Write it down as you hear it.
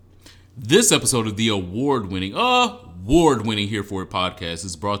This episode of the award-winning Here For It podcast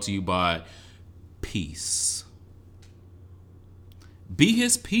is brought to you by Peace. Be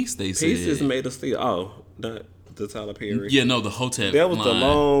his peace, they said. Peace is made of steel. Oh, not the Tyler Perry. Yeah, no, the Hotep That was line. the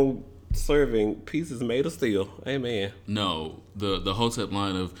long serving. Peace is made of steel. Amen. No, the Hotep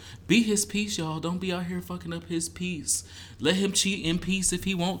line of be his peace, y'all. Don't be out here fucking up his peace. Let him cheat in peace if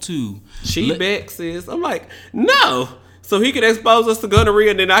he want to. She backs is. I'm like, no. So he can expose us to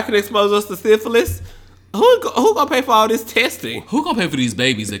gonorrhea and then I can expose us to syphilis? Who gonna pay for all this testing? Who gonna pay for these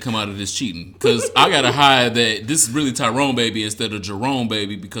babies that come out of this cheating? Because I gotta hide that this is really Tyrone baby instead of Jerome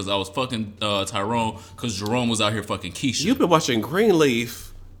baby because I was fucking Tyrone because Jerome was out here fucking Keisha. You've been watching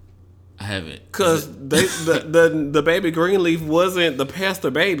Greenleaf. I haven't. Because the baby Greenleaf wasn't the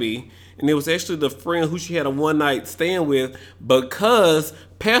pastor baby, and it was actually the friend who she had a one night stand with because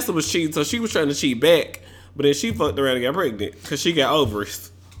pastor was cheating, so she was trying to cheat back, but then she fucked around and got pregnant because she got ovaries.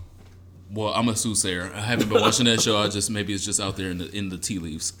 Well, I'm a soothsayer. I haven't been watching that show. Maybe it's just out there in the tea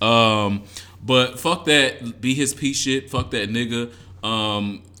leaves. But fuck that. Be his peace shit. Fuck that nigga.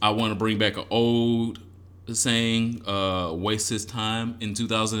 I want to bring back an old saying, waste his time in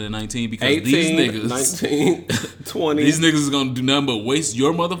 2019 because 18, these niggas 19, 20. These niggas is gonna do nothing but waste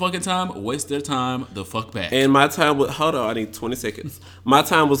your motherfucking time, waste their time the fuck back. And my time was, hold on, I need 20 seconds. My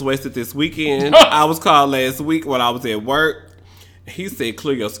time was wasted this weekend. I was called last week when I was at work. He said,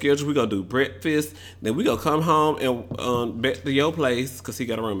 clear your schedule. We're going to do breakfast. Then we're going to come home and back to your place because he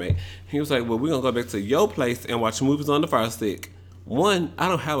got a roommate. He was like, well, we're going to go back to your place and watch movies on the Fire Stick. One, I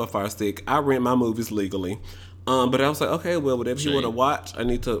don't have a Fire Stick. I rent my movies legally. But I was like, okay, well, whatever you want to watch, I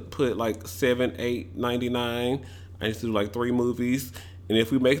need to put like $7, $8, $99. I need to do like 3 movies. And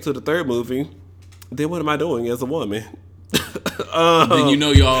if we make it to the 3rd movie, then what am I doing as a woman? Then you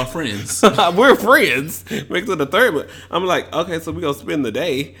know y'all are friends. We're friends. Make it to the 3rd one. I'm like, okay, so we're going to spend the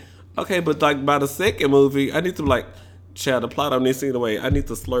day. Okay, but like by the 2nd movie, I need to like, child, the plot on this scene away. I need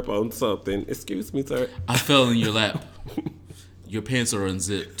to slurp on something. Excuse me, sir. I fell in your lap. Your pants are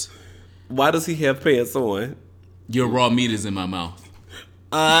unzipped. Why does he have pants on? Your raw meat is in my mouth.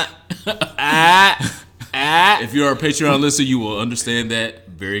 If you're a Patreon listener, you will understand that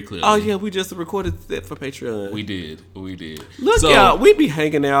very clearly. Oh, yeah, we just recorded that for Patreon. We did. Look, y'all, we be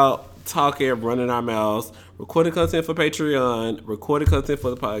hanging out, talking, running our mouths, recording content for Patreon, recording content for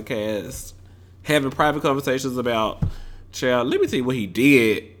the podcast, having private conversations about, child, let me tell you what he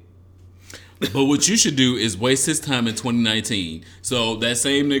did. But what you should do is waste his time in 2019. So that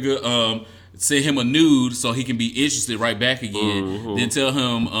same nigga, send him a nude so he can be interested right back again. Mm-hmm. Then tell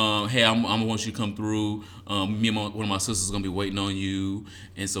him, hey, I'm gonna want you to come through. Me and one of my sisters are gonna be waiting on you,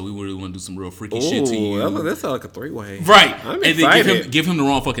 and so we really want to do some real freaky shit to you. That sounds like a 3-way, right? I'm and excited. Then give him the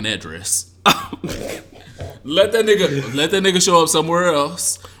wrong fucking address. Let that nigga show up somewhere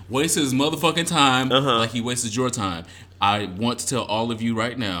else. Waste his motherfucking time like he wasted your time. I want to tell all of you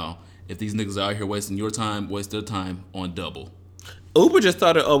right now, if these niggas are out here wasting your time, waste their time on double. Uber just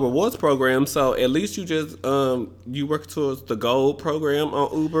started a rewards program, so at least you just you work towards the gold program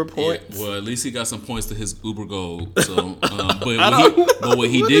on Uber points. Yeah, well, at least he got some points to his Uber gold. So, but what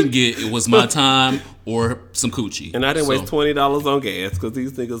he didn't get, it was my time or some coochie. And I didn't waste $20 on gas because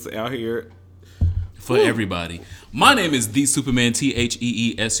these niggas out here for everybody. My name is the Superman,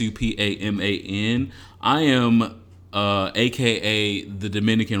 TheeSupaman. I am AKA the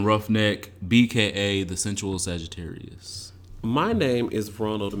Dominican Roughneck, BKA the Sensual Sagittarius. My name is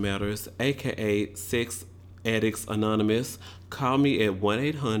Ronald Matters, a.k.a. Sex Addicts Anonymous. Call me at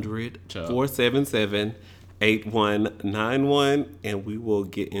 1-800-477-8191, and we will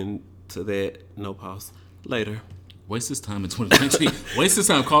get into that, no pause, later. Waste his time in 2019. Waste his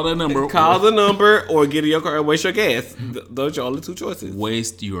time. Call that number. Call the number or get in your car and waste your gas. Those are your only 2 choices.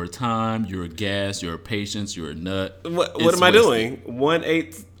 Waste your time, your gas, your patience, your nut. What am I doing?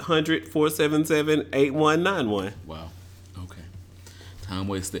 1-800-477-8191. Wow. Time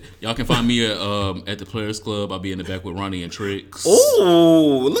wasted. Y'all can find me at the Players Club. I'll be in the back with Ronnie and Tricks.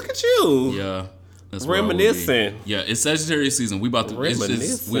 Ooh, look at you. Yeah. That's reminiscing. Yeah, it's Sagittarius season. We about to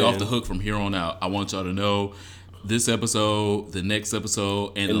we off the hook from here on out. I want y'all to know this episode, the next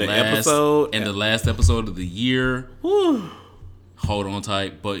episode, and the last episode of the year. Whew. Hold on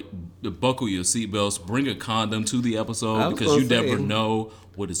tight, but buckle your seatbelts. Bring a condom to the episode because you never know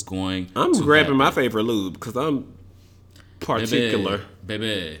what is going to I'm grabbing happen. my favorite lube because I'm particular.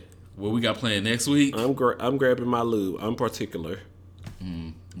 Baby. What we got playing next week? I'm grabbing my lube. I'm particular.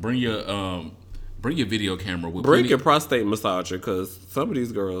 Bring your video camera with Bring your prostate massager because some of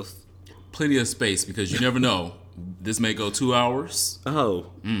these girls. Plenty of space because you never know. This may go 2 hours. Oh.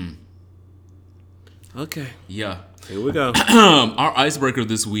 Okay. Yeah. Here we go. Our icebreaker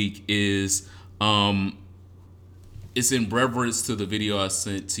this week is it's in reference to the video I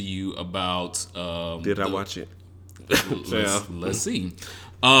sent to you about Did I watch it? let's see.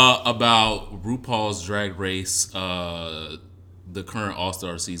 About RuPaul's Drag Race, the current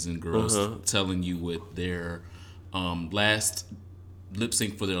All-Star season girls telling you what their last lip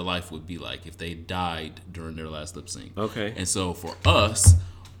sync for their life would be like if they died during their last lip sync. Okay. And so for us,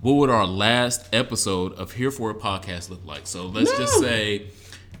 what would our last episode of Here For It podcast look like? So let's just say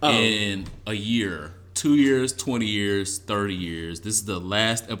in a year, 2 years, 20 years, 30 years, this is the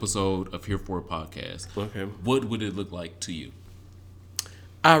last episode of Here For It podcast. Okay. What would it look like to you?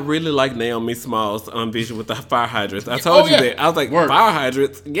 I really like Naomi Smalls' vision with the fire hydrants. I told you that. I was like, fire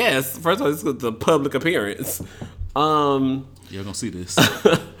hydrants? Yes. First of all, this was the public appearance. You're going to see this.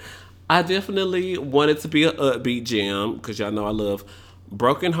 I definitely wanted to be an upbeat jam because y'all know I love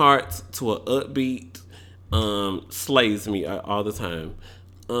Broken Hearts to an upbeat slays me all the time.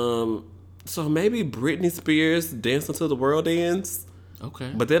 So maybe Britney Spears Dancing to the World Ends.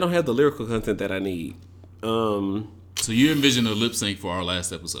 Okay. But they don't have the lyrical content that I need. So you envision a lip sync for our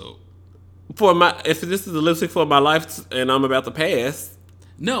last episode? If this is the lip sync for my life and I'm about to pass.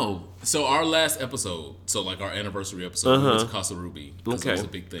 No. So our last episode, so like our anniversary episode, was Casa Ruby. Because it was a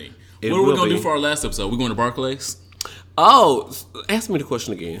big thing. What are we going to do for our last episode? We going to Barclays? Oh, ask me the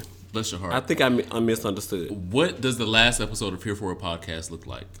question again. Bless your heart. I think I misunderstood. What does the last episode of Here For It podcast look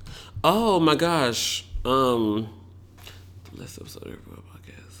like? Oh my gosh. The last episode of Here For It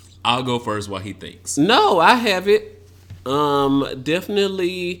podcast. I'll go first while he thinks. No, I have it.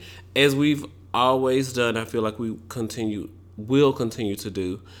 Definitely, as we've always done, I feel like will continue to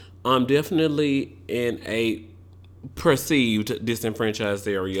do. Definitely in a perceived disenfranchised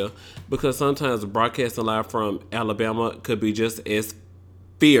area, because sometimes broadcasting live from Alabama could be just as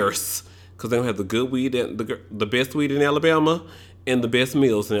fierce because they don't have the good weed and the best weed in Alabama and the best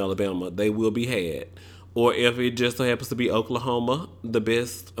meals in Alabama. They will be had. Or if it just so happens to be Oklahoma, the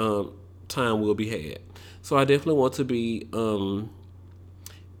best time will be had. So I definitely want to be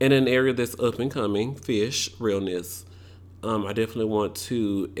in an area that's up and coming, fish, realness. I definitely want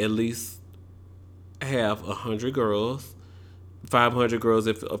to at least have 100 girls, 500 girls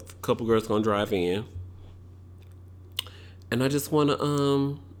if a couple girls gonna drive in. And I just want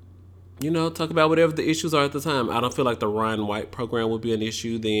to, talk about whatever the issues are at the time. I don't feel like the Ryan White program would be an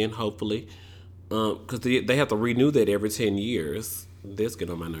issue then, hopefully. Because they have to renew that every 10 years. This get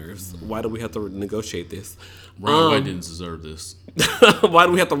on my nerves. Why do we have to negotiate this? Ryan White didn't deserve this. Why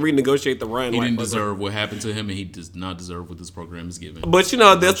do we have to renegotiate the Ryan White program? He didn't deserve what happened to him, and he does not deserve what this program is giving. But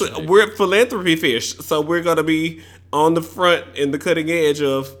we're philanthropy fish, so we're gonna be on the front and the cutting edge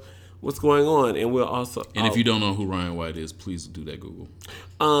of what's going on, and we'll also. And if you don't know who Ryan White is, please do that Google.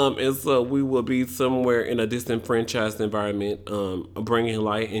 And so we will be somewhere in a disenfranchised environment, bringing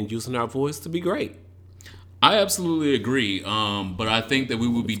light and using our voice to be great. I absolutely agree, but I think that we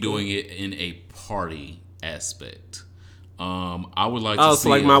will be doing it in a party aspect. I would like to see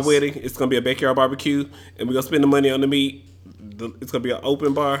like my wedding, it's going to be a backyard barbecue, and we're going to spend the money on the meat. It's going to be an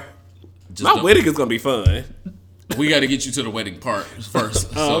open bar. My wedding is going to be fun. We got to get you to the wedding part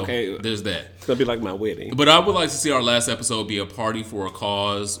first. Okay. There's that. It's going to be like my wedding. But I would like to see our last episode be a party for a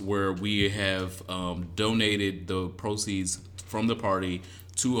cause where we have donated the proceeds from the party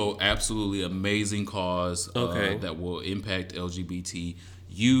to an absolutely amazing cause that will impact LGBT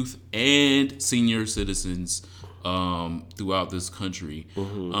youth and senior citizens throughout this country.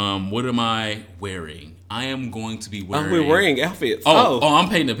 Mm-hmm. What am I wearing? I am going to be wearing... we're wearing outfits. I'm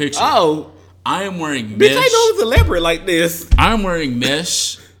painting a picture. I am wearing mesh. Bitch, I know it's elaborate like this. I'm wearing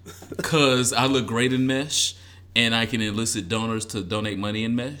mesh because I look great in mesh. And I can elicit donors to donate money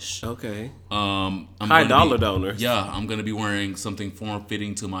in mesh. Okay. High dollar donors. Yeah, I'm going to be wearing something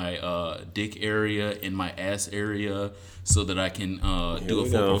form-fitting to my dick area and my ass area so that I can do a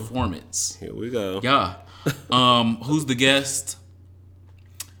full performance. Here we go. Yeah. Who's the guest?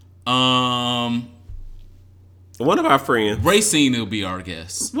 One of our friends. Racine will be our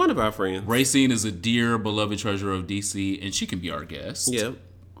guest. One of our friends. Racine is a dear, beloved treasure of DC, and she can be our guest. Yep.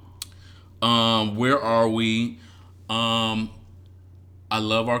 Where are we? I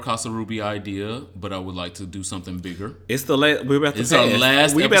love our Casa Ruby idea, but I would like to do something bigger. It's the last. We're about to it's pass. Our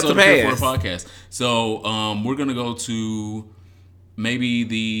last we're episode about to of our podcast. So we're gonna go to maybe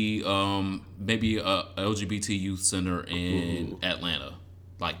the maybe a LGBT youth center in Atlanta.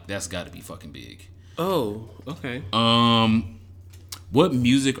 Like that's got to be fucking big. Oh, okay. What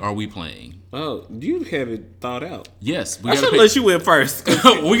music are we playing? Oh, you have it thought out. Yes, I should let you in first.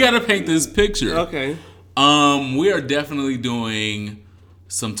 We got to paint this picture. Okay. We are definitely doing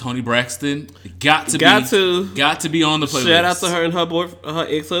some Tony Braxton. Got to be on the playlist. Shout out to her and her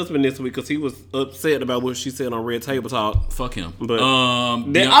ex-husband this week because he was upset about what she said on Red Table Talk. Fuck him. But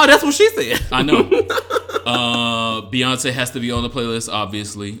that's what she said. I know. Beyonce has to be on the playlist,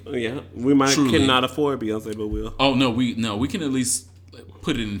 obviously. Yeah, we cannot afford Beyonce, but we'll. Oh no, we can at least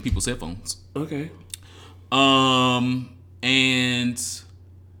put it in people's headphones. Okay.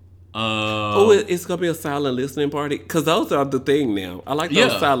 It's gonna be a silent listening party because those are the thing now. I like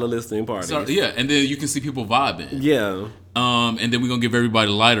those silent listening parties. And then you can see people vibing. Yeah. And then we're gonna give everybody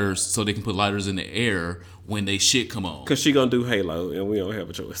lighters so they can put lighters in the air when they shit come on. Cause she gonna do Halo and we don't have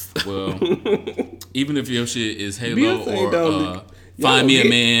a choice. Well, even if your shit is Halo or Find Me a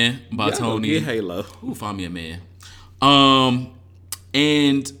Man by Tony. Get Halo. Ooh, Find Me a Man.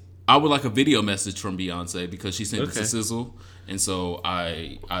 And I would like a video message from Beyonce because she sent it to Sizzle. And so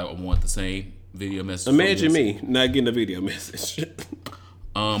I want the same video message. Imagine me not getting a video message.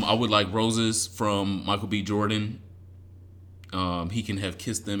 I would like roses from Michael B. Jordan. He can have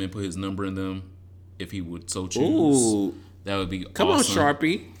kissed them and put his number in them if he would so choose. Ooh. That would be Come awesome. on,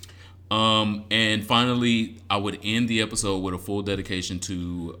 Sharpie. And finally, I would end the episode with a full dedication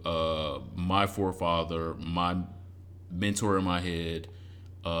to my forefather, my mentor in my head,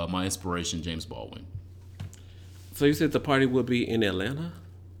 my inspiration, James Baldwin. So you said the party will be in Atlanta?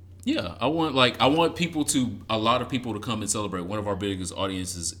 Yeah, I want a lot of people to come and celebrate. One of our biggest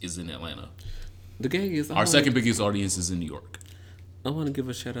audiences is in Atlanta. The gang is our second biggest audience is in New York. I want to give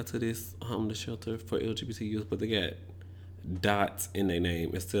a shout out to this homeless shelter for LGBT youth, but they got dots in their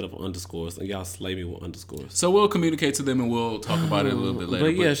name instead of underscores, and y'all slay me with underscores. So we'll communicate to them and we'll talk about it a little bit later.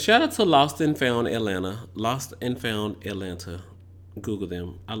 But yeah, shout out to Lost and Found Atlanta. Lost and Found Atlanta. Google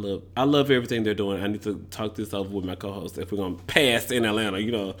them. I love everything they're doing. I need to talk this over with my co-host if we're gonna pass in Atlanta.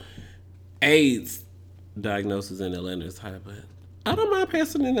 You know, AIDS diagnosis in Atlanta is high, but I don't mind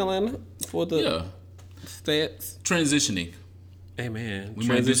passing in Atlanta for the stats. Transitioning. Amen.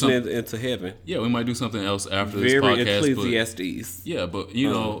 Transitioning into heaven. Yeah, we might do something else after this podcast. Very Ecclesiastes. But you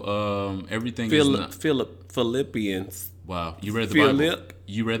know, everything Philippians. Wow, you read the Bible.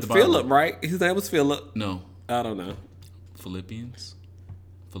 You read the Bible. Philip, right? His name was Philip. No, I don't know. Philippians.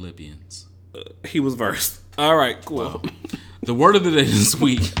 He was versed. All right, cool. Wow. The word of the day this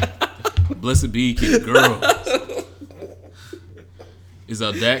week, blessed be kid girls, is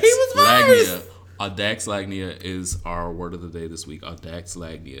Audaxlagnia. Audaxlagnia is our word of the day this week.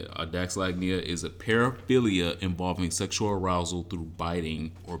 Audaxlagnia. Audaxlagnia is a paraphilia involving sexual arousal through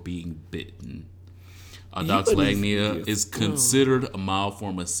biting or being bitten. Audaxlagnia is considered a mild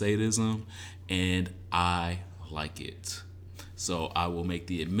form of sadism, and I like it. So I will make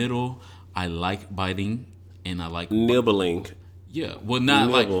the admittal. I like biting, and I like nibbling. Yeah, well,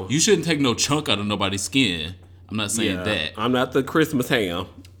 not nibble. Like you shouldn't take no chunk out of nobody's skin. I'm not saying that. I'm not the Christmas ham.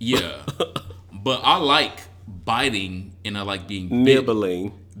 Yeah, but I like biting, and I like being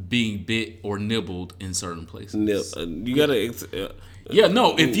nibbling, being bit or nibbled in certain places. You gotta.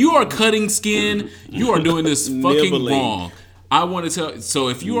 If you are cutting skin, you are doing this fucking wrong. I want to tell. So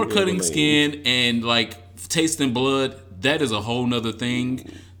if you are cutting skin and like tasting blood, that is a whole nother thing.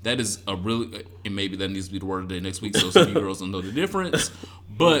 That is a really, and maybe that needs to be the word of the day next week, so some of you girls don't know the difference.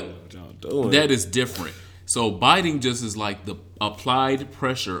 But that is different. So biting just is like the applied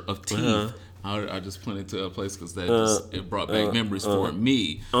pressure of teeth. I just pointed to a place because it brought back memories for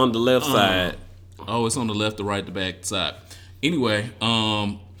me. On the left side. Oh, it's on the left, the right, the back side. Anyway,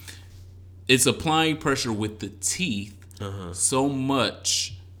 it's applying pressure with the teeth so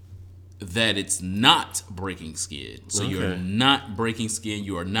much that it's not breaking skin. So you're not breaking skin.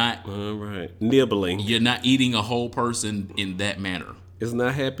 You are not nibbling. You're not eating a whole person in that manner. It's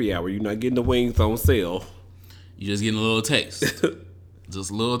not happy hour. You're not getting the wings on sale. You're just getting a little taste. Just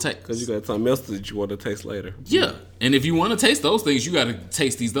a little taste. Because you got something else that you want to taste later. Yeah. And if you want to taste those things, you got to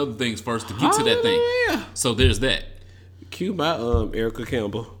taste these other things first to get to that thing. Yeah. So there's that. Cue my Erica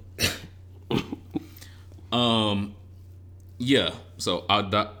Campbell. Yeah. So I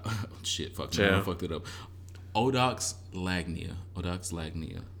fucked it up. Audaxlagnia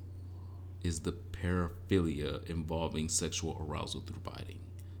is the paraphilia involving sexual arousal through biting.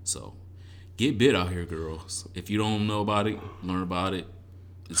 So get bit out here, girls. If you don't know about it, learn about it.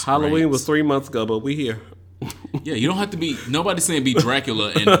 It's Halloween great. was 3 months ago, but we here. Yeah, you don't have to be. Nobody's saying be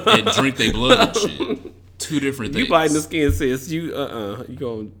Dracula and drink their blood and shit. Two different things. You biting the skin, sis. You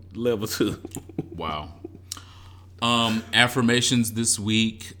going level 2. Wow. Affirmations this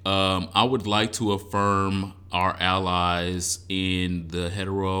week. I would like to affirm our allies in the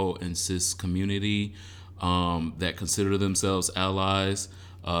hetero and cis community that consider themselves allies.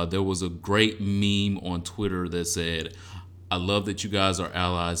 There was a great meme on Twitter that said, I love that you guys are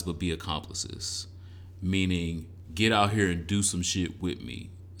allies, but be accomplices. Meaning, get out here and do some shit with me.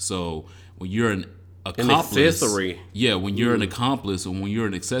 So when you're an accomplice, accessory. Yeah, when you're an accomplice and when you're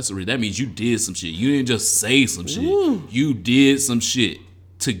an accessory, that means you did some shit. You didn't just say some shit. You did some shit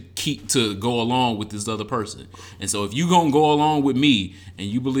to go along with this other person. And so if you gonna go along with me and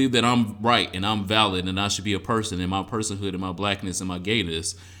you believe that I'm right and I'm valid and I should be a person and my personhood and my blackness and my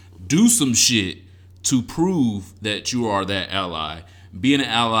gayness, do some shit to prove that you are that ally. Being an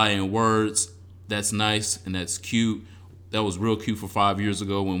ally in words, that's nice and that's cute. That was real cute for 5 years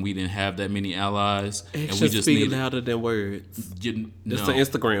ago when we didn't have that many allies. Actions and we just speak louder than words. It's an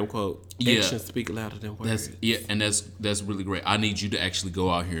Instagram quote. Yeah. Actions speak louder than words. That's really great. I need you to actually go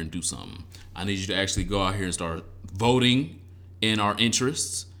out here and do something. I need you to actually go out here and start voting in our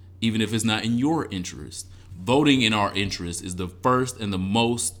interests, even if it's not in your interest. Voting in our interest is the first and the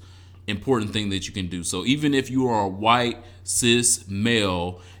most important thing that you can do. So even if you are a white, cis,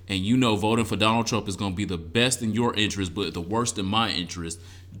 male, and you know voting for Donald Trump is going to be the best in your interest, but the worst in my interest,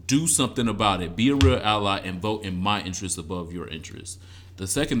 do something about it. Be a real ally and vote in my interest above your interest. The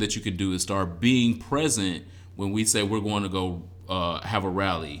second that you can do is start being present when we say we're going to go have a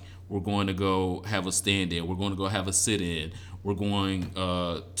rally. We're going to go have a stand-in. We're going to go have a sit-in. We're going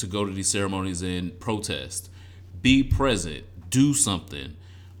to go to these ceremonies and protest. Be present. Do something.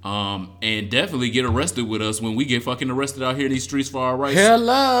 And definitely get arrested with us when we get fucking arrested out here in these streets for our rights.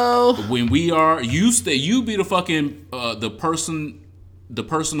 Hello. When we are, you be the fucking the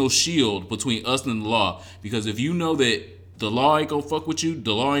personal shield between us and the law. Because if you know that the law ain't gonna fuck with you,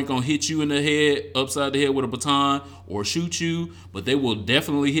 the law ain't gonna hit you in the head, upside the head with a baton, or shoot you, but they will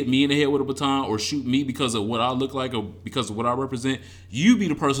definitely hit me in the head with a baton or shoot me because of what I look like or because of what I represent. You be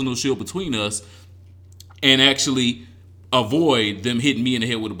the personal shield between us, and actually avoid them hitting me in the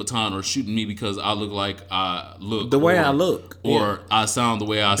head with a baton or shooting me because I look like I look. The way I look. Or I sound the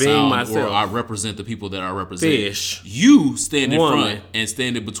way I Being sound. myself. Or I represent the people that I represent. Fish. You stand in Woman. front and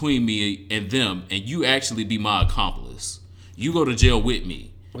stand in between me and them, and you actually be my accomplice. You go to jail with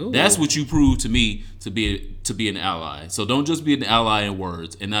me. Ooh. That's what you prove to me to be an ally. So don't just be an ally in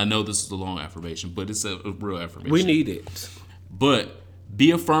words. And I know this is a long affirmation, but it's a real affirmation. We need it. But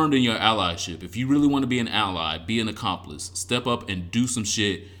be affirmed in your allyship. If you really want to be an ally, be an accomplice. Step up and do some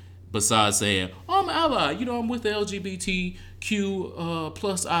shit besides saying, "Oh, I'm an ally. You know, I'm with the LGBTQ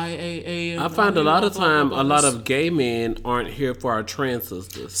plus IAA." I find a lot of time, a lot of gay men aren't here for our trans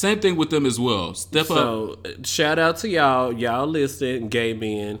sisters. Same thing with them as well. Step up. So shout out to y'all. Y'all listen, gay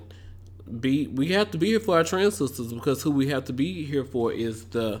men. We have to be here for our trans sisters because who we have to be here for is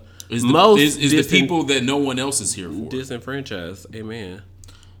the people that no one else is here for. Disenfranchised. Amen.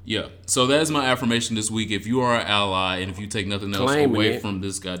 Yeah. So that's my affirmation this week. If you are an ally and if you take nothing else away from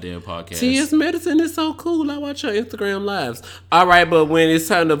this goddamn podcast. TS Medicine is so cool. I watch your Instagram lives. All right, but when it's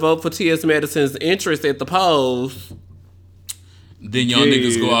time to vote for TS Medicine's interest at the polls, then y'all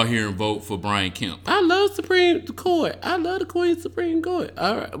niggas go out here and vote for Brian Kemp. I love Supreme Court. I love the Queen Supreme Court.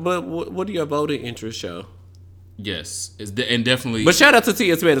 All right, but what do your voting interests show? Yes, and definitely. But shout out to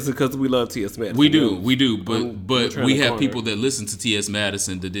T.S. Madison because we love T.S. Madison. We do. But we have people that listen to T.S.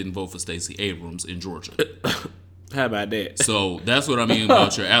 Madison that didn't vote for Stacey Abrams in Georgia. How about that? So that's what I mean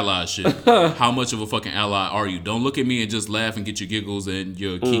about your allyship. How much of a fucking ally are you? Don't look at me and just laugh and get your giggles and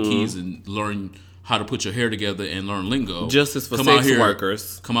your kikis and learn how to put your hair together and learn lingo. Justice for sex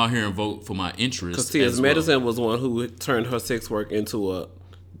workers. Come out here and vote for my interests. Because T.S. Madison was one who turned her sex work into a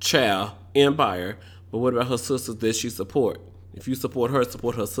child empire. But what about her sisters that she support? If you support her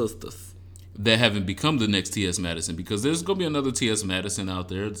sisters. That haven't become the next T.S. Madison, because there's going to be another T.S. Madison out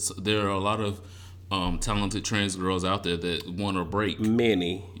there. There are a lot of talented trans girls out there that want a break.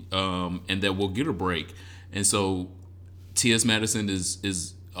 Many. And that will get a break. And so T.S. Madison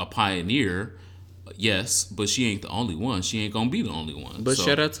is a pioneer. Yes, but she ain't the only one. She ain't gonna be the only one. But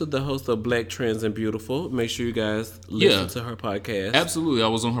shout out to the host of Black Trans and Beautiful. Make sure you guys listen to her podcast. Absolutely. I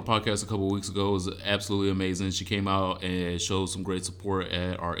was on her podcast a couple of weeks ago. It was absolutely amazing. She came out and showed some great support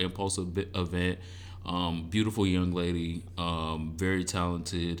at our Impulse event. Beautiful young lady, very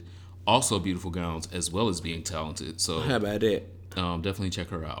talented. Also beautiful gowns as well as being talented. So how about that? Definitely check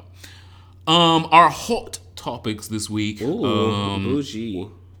her out. Our hot topics this week. Ooh, bougie.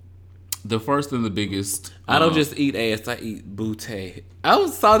 The first and the biggest. I don't just eat ass, I eat booty. I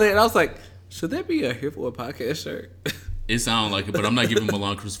saw that and I was like, should that be a Here for a Podcast shirt? It sounded like it, but I'm not giving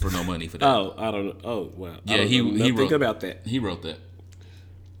Milan Christopher no money for that. Oh, I don't know. Oh, wow. Yeah, he wrote about that. He wrote that.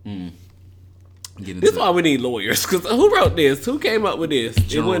 This is why we need lawyers. Because who wrote this? Who came up with this?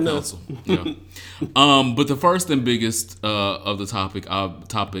 General counsel. Yeah. But the first and biggest of the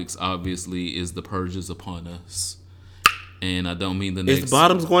topics, obviously, is the purges upon us. and I don't mean the next. Is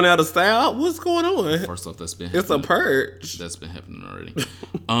bottoms going out of style? What's going on? First off, that's been It's a happening. purge. That's been happening already.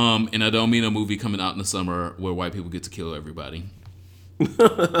 And I don't mean a movie coming out in the summer where white people get to kill everybody.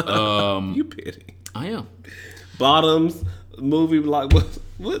 You pity. I am. Bottoms movie like what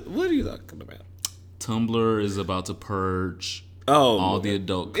are you talking about? Tumblr is about to purge Oh, all the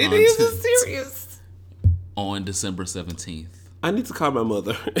adult it content is serious. on December 17th. I need to call my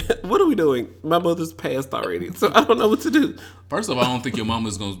mother. What are we doing? My mother's passed already, so I don't know what to do. First of all, I don't think your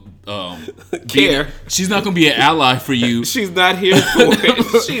mama's gonna Care. She's not gonna be an ally for you. She's not here for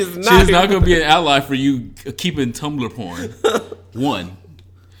it. She's not. She's here not gonna be an ally for you keeping Tumblr porn. One.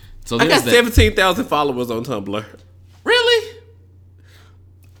 So I there's got that. 17,000 followers on Tumblr. Really?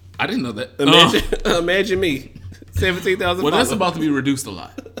 I didn't know that. Imagine me. 17,000 Well, followers. that's about to be reduced a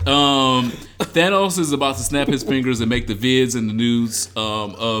lot. Thanos is about to snap his fingers and make the vids and the nudes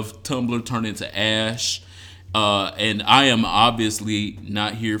of Tumblr turn into ash. And I am obviously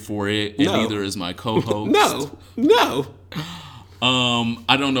not here for it, and No. neither is my co-host. No.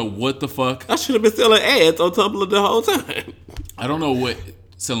 I don't know what the fuck. I should have been selling ads on Tumblr the whole time. I don't know what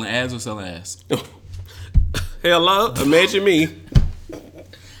selling ads or selling ass. Hello? Imagine me.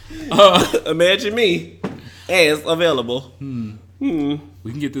 Imagine me. Ads available. We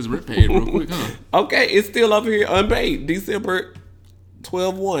can get this rip paid real quick, huh? Okay, it's still over here unpaid. December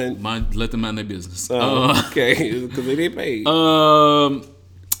 12/1. Let them mind their business. Okay, because they didn't pay.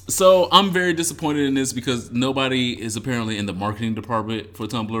 So I'm very disappointed in this because nobody is apparently in the marketing department for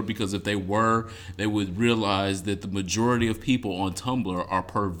Tumblr, because if they were, they would realize that the majority of people on Tumblr are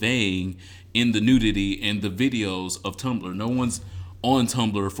purveying in the nudity and the videos of Tumblr. No one's on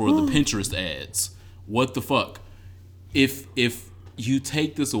Tumblr for the Pinterest ads. What the fuck? If you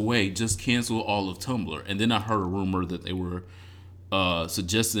take this away, just cancel all of Tumblr. And then I heard a rumor that they were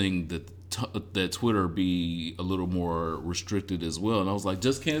suggesting that Twitter be a little more restricted as well. And I was like,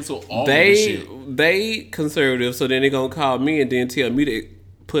 just cancel all of the shit. They conservative, so then they're going to call me and then tell me to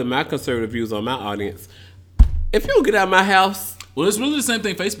put my conservative views on my audience. If you don't get out of my house... Well, it's really the same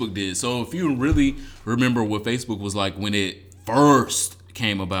thing Facebook did. So if you really remember what Facebook was like when it first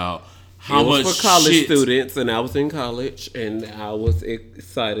came about, how it was much for college shit, students, and I was in college, and I was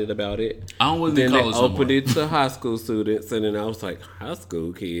excited about it. I wasn't then in college they no opened more. it to high school students, and then I was like, high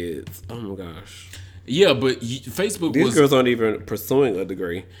school kids? Oh my gosh. Yeah, but Facebook These was... girls aren't even pursuing a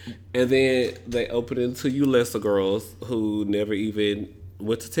degree. And then they opened it to you lesser girls who never even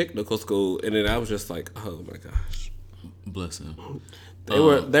went to technical school, and then I was just like, oh my gosh. Bless him. They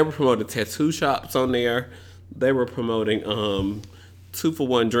were promoting tattoo shops on there. They were promoting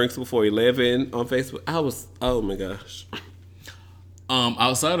 2-for-1 drinks before 11 on Facebook. Oh my gosh.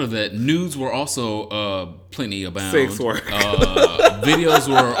 Outside of that, nudes were also plenty abound. Sex work. Videos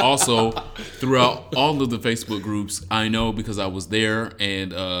were also throughout all of the Facebook groups. I know because I was there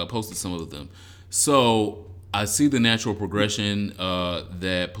and posted some of them. So I see the natural progression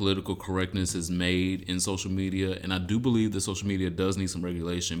that political correctness has made in social media, and I do believe that social media does need some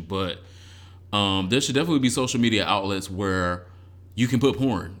regulation. But there should definitely be social media outlets where you can put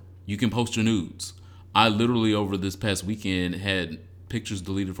porn, you can post your nudes. I literally over this past weekend had pictures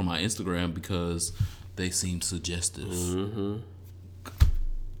deleted from my Instagram because they seemed suggestive. Mm-hmm.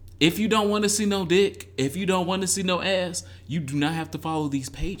 If you don't want to see no dick, if you don't want to see no ass, you do not have to follow these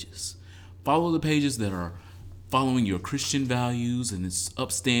pages. Follow the pages that are following your Christian values and it's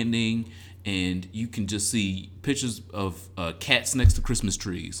upstanding, and you can just see pictures of cats next to Christmas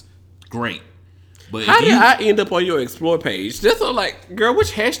trees. Great. But How if did you, I end up on your explore page? That's all like, girl,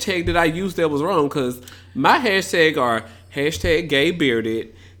 which hashtag did I use that was wrong? Because my hashtag are hashtag gay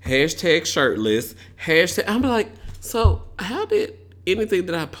bearded, hashtag shirtless, hashtag. I'm like, so how did anything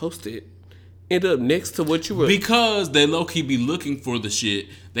that I posted end up next to what you were? because they low key be looking for the shit,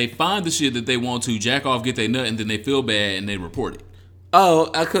 they find the shit that they want to jack off, get their nut, and then they feel bad and they report it.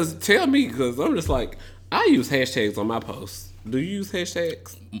 Oh, because tell me, because I'm just like, I use hashtags on my posts. Do you use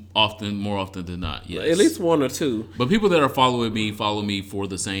hashtags? More often than not, yes. At least one or two. But people that are following me follow me for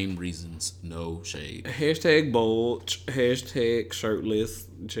the same reasons. No shade. Hashtag bulge, hashtag shirtless,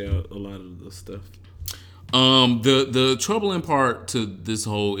 a lot of the stuff. The troubling part to this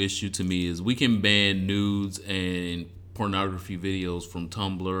whole issue to me is we can ban nudes and pornography videos from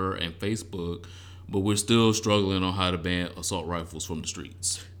Tumblr and Facebook, but we're still struggling on how to ban assault rifles from the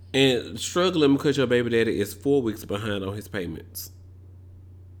streets. And struggling because your baby daddy is 4 weeks behind on his payments.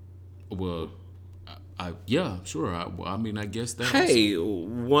 Well, yeah, sure. I mean, I guess that. Hey,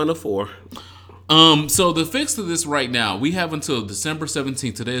 1 of 4. So the fix to this right now, we have until December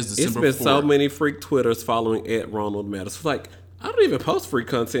 17th. Today is It's December been 4th. so many freak Twitters following at Ronald Matters. Like, I don't even post free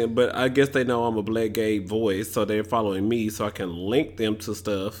content, but I guess they know I'm a black gay voice, so they're following me, so I can link them to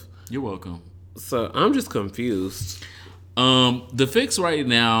stuff. You're welcome. So I'm just confused. The fix right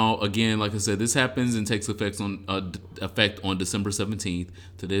now, again, like I said, this happens and takes effect on December 17th.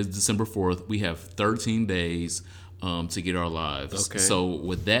 Today is December 4th. We have 13 days to get our lives. Okay. So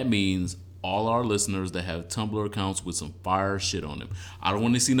what that means, all our listeners that have Tumblr accounts with some fire shit on them. I don't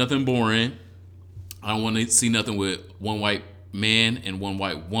want to see nothing boring. I don't want to see nothing with one white man and one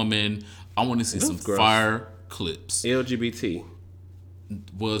white woman. I want to see some gross. fire clips. LGBT.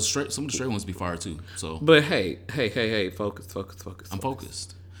 Well, some of the straight ones be fire too. So, But hey, focus. I'm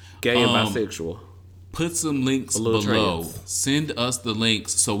focused. Gay and bisexual. Put some links little below. trans. Send us the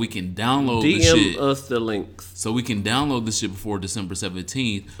links so we can download the DM shit. us the links. So we can download this shit before December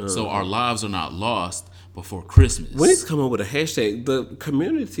 17th. So our lives are not lost before Christmas. We need to come up with a hashtag. The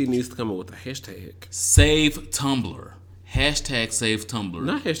community needs to come up with a hashtag. Save Tumblr. Hashtag save Tumblr.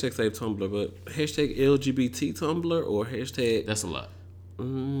 Not hashtag save Tumblr, but hashtag LGBT Tumblr or hashtag. That's a lot.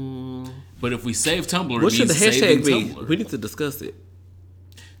 But if we save Tumblr, What it should the means saving hashtag be? Tumblr. We need to discuss it.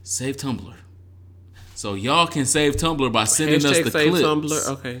 Save Tumblr. So y'all can save Tumblr by sending us Hashtag the save clips. Tumblr.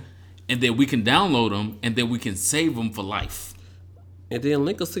 Okay. And then we can download them, and then we can save them for life. And then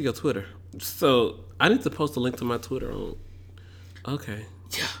link us to your Twitter. So I need to post a link to my Twitter on. Okay.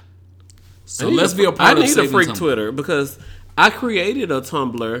 Yeah. So let's be a part I of need a saving freak Tumblr. Twitter because I created a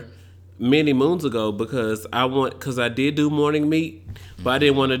Tumblr many moons ago because I did do morning meat, but I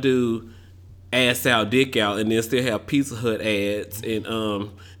didn't want to do ass out, dick out, and then still have Pizza Hut ads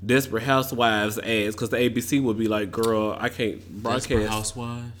and Desperate Housewives ads because the ABC would be like, "Girl, I can't broadcast." Desperate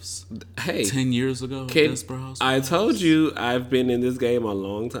Housewives. Hey, 10 years ago, Desperate Housewives. I told you I've been in this game a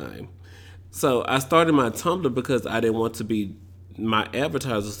long time. So I started my Tumblr because I didn't want to be my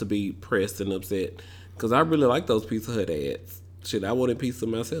advertisers to be pressed and upset because I really like those Pizza Hut ads. Shit, I wanted pizza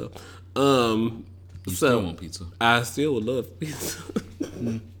myself. You still want pizza. I still would love pizza.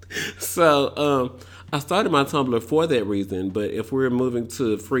 So I started my Tumblr for that reason. But if we're moving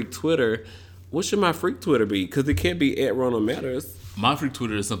to freak Twitter, what should my freak Twitter be? Because it can't be at Ronald Matters. My freak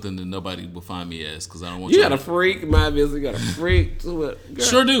Twitter is something that nobody will find me as because I don't want You y'all got a freak, my business. You got a freak. Girl.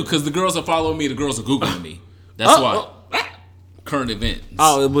 Sure do, because the girls are following me, the girls are Googling me. That's why. Current events.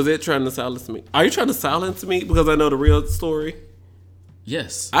 Oh, was it trying to silence me? Are you trying to silence me because I know the real story?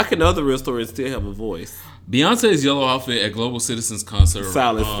 Yes. I can know the real story and still have a voice. Beyonce's yellow outfit at Global Citizens concert.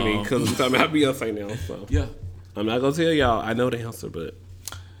 Silence me because I'm talking about Beyonce now. So Yeah. I'm not gonna tell y'all. I know the answer, but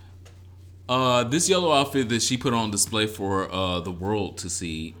This yellow outfit that she put on display for the world to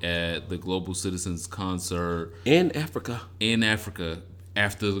see at the Global Citizens concert in Africa.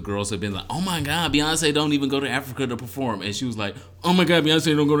 after the girls had been like, "Oh my God, Beyonce don't even go to Africa to perform," and she was like, "Oh my God,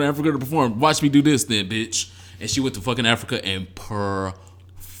 Beyonce don't go to Africa to perform. Watch me do this, then, bitch." And she went to fucking Africa and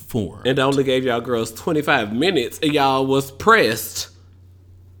performed. And I only gave y'all girls 25 minutes, and y'all was pressed.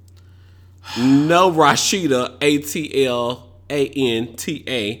 No Rashida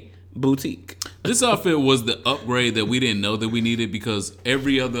ATLANTA boutique. This outfit was the upgrade that we didn't know that we needed because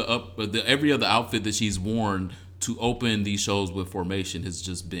every other outfit that she's worn to open these shows with Formation has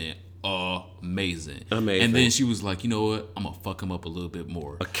just been amazing. Amazing. And then she was like, "You know what? I'm gonna fuck him up a little bit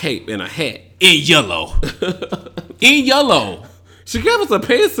more A cape and a hat. in yellow." In yellow. She gave us a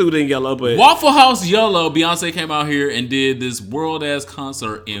pantsuit in yellow, but Waffle House yellow. Beyonce came out here and did this world ass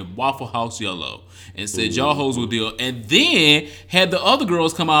concert in Waffle House yellow and said, "Y'all hoes will deal." And then had the other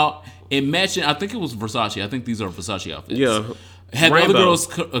girls come out and matching. I think it was Versace. I think these are Versace outfits. yeah, Had Rainbow. the other girls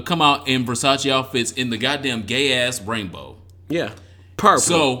come out in Versace outfits in the goddamn gay ass rainbow. yeah, purple.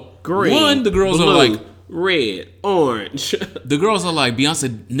 So green. the girls blue, are like, red, orange.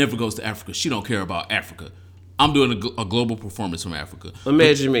 Beyonce never goes to Africa. She don't care about Africa. I'm doing a global performance from Africa.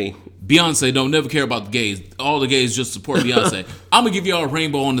 Imagine me. Beyonce don't never care about the gays. All the gays just support Beyonce. I'm gonna give y'all a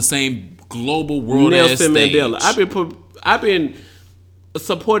rainbow on the same global world ass Nelson stage. Mandela. I've been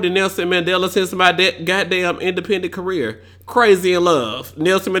supporting Nelson Mandela since my goddamn independent career. Crazy in love.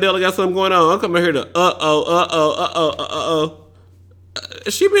 Nelson Mandela got something going on. I'm coming here to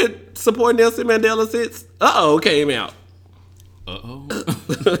She been supporting Nelson Mandela since came out.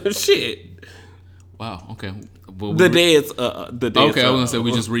 Shit. Wow. Okay. Well, The dance. The dance. Okay, I was gonna say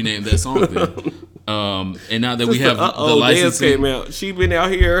we just renamed that song then. And now that we have the dance licensing, came out. She been out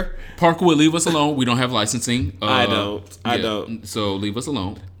here. Parker would leave us alone. We don't have licensing. I don't. So leave us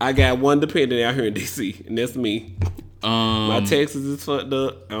alone. I got one dependent out here in DC, and that's me. My taxes is fucked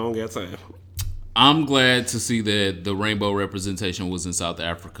up. I don't got time. I'm glad to see that the rainbow representation was in South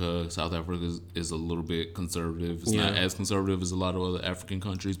Africa. South Africa is a little bit conservative. It's not as conservative as a lot of other African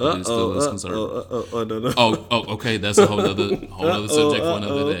countries, but it still is conservative. No. Oh, okay. That's a whole other subject for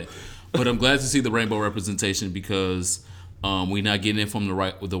another day. But I'm glad to see the rainbow representation because we're not getting it from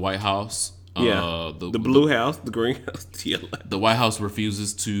the White House. The blue house, the green house, the yellow. The White House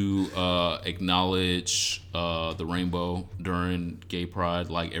refuses to acknowledge the rainbow during Gay Pride,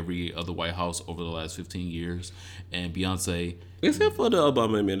 like every other White House over the last 15 years. And Beyonce, except for the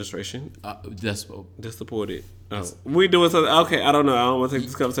Obama administration, that's supported. Oh, we doing something. Okay, I don't know. I don't want to take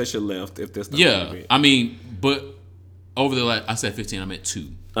this conversation left. If that's not I mean, but over the last, I said 15, I meant 2.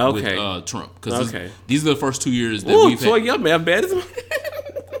 Okay. With Trump, because these are the first 2 years that we've had. So your math bad as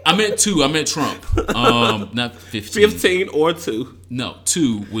I meant 2. I meant Trump. Not 15. 15 or 2. No,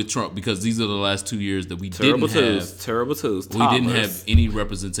 2 with Trump because these are the last 2 years that we Terrible didn't have. Terrible twos. We didn't have any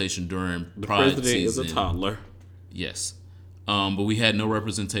representation during Pride season. The president is a toddler. Yes. But we had no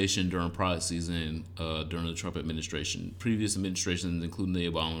representation during Pride season during the Trump administration. Previous administrations, including the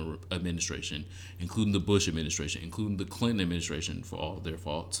Obama administration, including the Bush administration, including the Clinton administration for all of their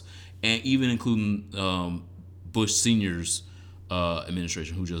faults, and even including Bush Sr.'s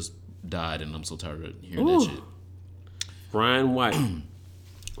administration, who just died, and I'm so tired of hearing that shit. Brian White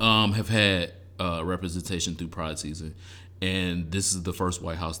have had representation through Pride season, and this is the first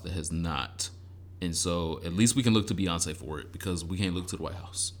White House that has not. And so at least we can look to Beyonce for it because we can't look to the White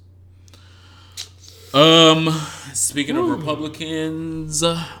House. Speaking of Republicans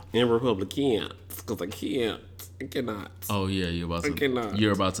and Republicans, because I cannot. Oh yeah, you're about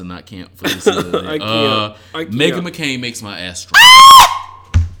to not camp for this. I can't. Meghan McCain makes my ass strong.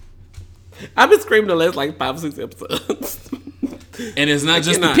 I've been screaming the last 5 or 6 episodes, and it's not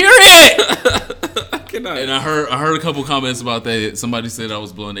just the period. And I heard a couple comments about that. Somebody said I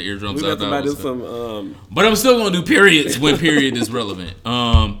was blowing the eardrums out. But I'm still gonna do periods when period is relevant.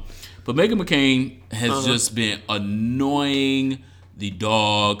 But Meghan McCain has just been annoying the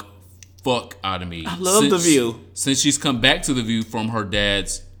dog fuck out of me. I love The View. Since she's come back to The View from her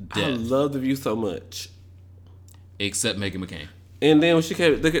dad's death. I love The View so much. Except Meghan McCain. And then when she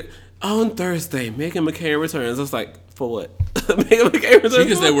came, on Thursday, Meghan McCain returns. I was like, for what? Meghan McCain returns. She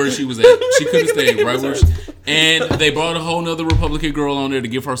could stay where she was at. She could have stayed right where she. And they brought a whole nother Republican girl on there to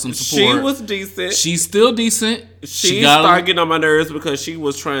give her some support. She was decent. She's still decent. She started getting on my nerves because she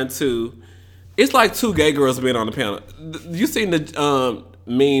was trying to. It's like 2 gay girls being on the panel. You seen the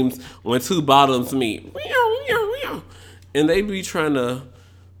memes when 2 bottoms meet, and they be trying to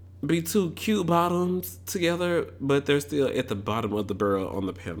be 2 cute bottoms together, but they're still at the bottom of the barrel on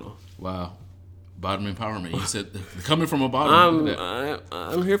the panel. Wow. Bottom empowerment. You said coming from a bottom.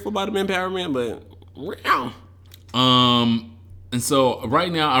 I'm here for bottom empowerment, but and so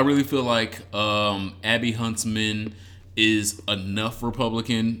right now I really feel like Abby Huntsman is enough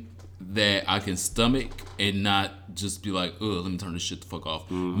Republican that I can stomach and not just be like, let me turn this shit the fuck off.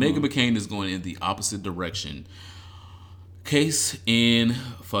 Meghan McCain is going in the opposite direction. Case in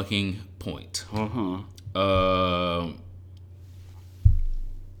fucking point.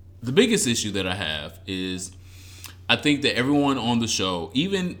 The biggest issue that I have is I think that everyone on the show,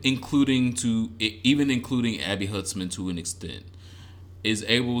 even including Abby Huntsman to an extent, is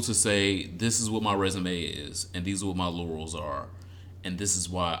able to say, this is what my resume is, and these are what my laurels are, and this is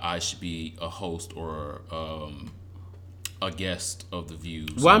why I should be a host or a guest of The View.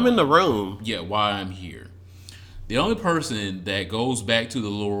 Why I'm in the room. Yeah, why I'm here. The only person that goes back to the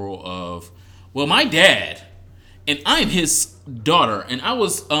laurel of, well, my dad, and I'm his daughter, and I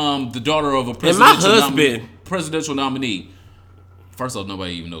was the daughter of a presidential nominee. First off,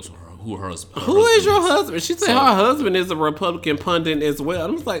 nobody even knows who her husband. Who is your husband? She said her husband is a Republican pundit as well.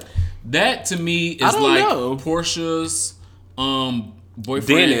 I'm just like, that to me is like Portia's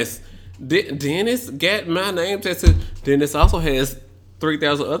boyfriend. Dennis got my name tattooed. Dennis also has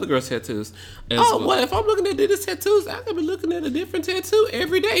 3,000 other girls' tattoos. Well, if I'm looking at Dennis' tattoos, I could be looking at a different tattoo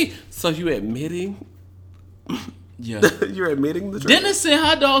every day. So you admitting? Yeah. You're admitting the truth. Dennis sent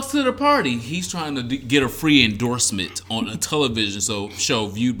hot dogs to the party. He's trying to get a free endorsement on a television show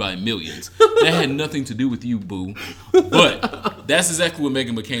viewed by millions. That had nothing to do with you, boo. But that's exactly what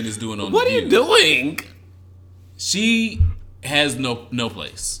Meghan McCain is doing on The View. What are you doing? She has no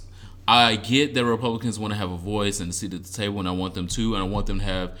place. I get that Republicans want to have a voice and a seat at the table, and I want them to, and I want them to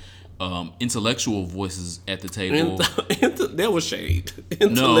have intellectual voices at the table. That was shade.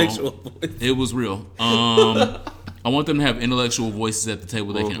 Intellectual voice. It was real. I want them to have intellectual voices at the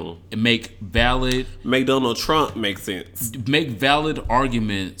table. They can make valid. Make Donald Trump make sense. Make valid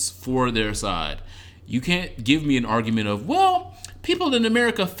arguments for their side. You can't give me an argument of, well, People in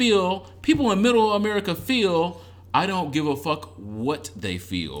middle America feel, I don't give a fuck what they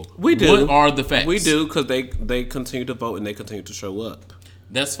feel. We do. What are the facts? We do, because they continue to vote and they continue to show up.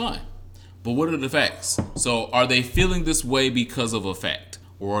 That's fine. But what are the facts? So are they feeling this way because of a fact?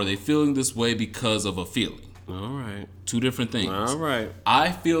 Or are they feeling this way because of a feeling? All right. Two different things. All right.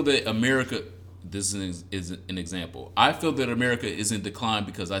 I feel that America, this is an example. I feel that America is in decline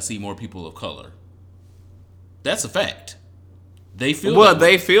because I see more people of color. That's a fact. They feel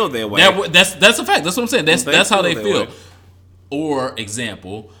they feel that way. That's a fact. That's what I'm saying. That's how they feel. Way. Or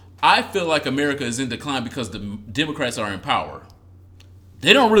example, I feel like America is in decline because the Democrats are in power.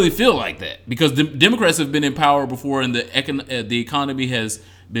 They don't really feel like that because the Democrats have been in power before, and the economy has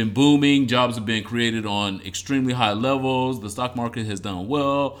been booming. Jobs have been created on extremely high levels. The stock market has done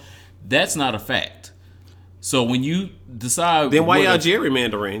well. That's not a fact. So when you decide, then why y'all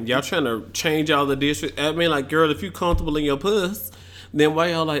gerrymandering? Y'all trying to change all the districts? I mean, like, girl, if you comfortable in your puss, then why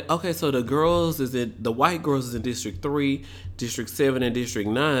y'all like, okay, so the white girls is in District 3, District 7, and District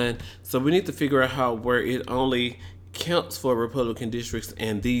 9. So we need to figure out where it only counts for Republican districts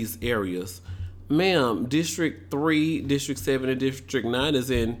in these areas. Ma'am, District 3, District 7, and District 9 is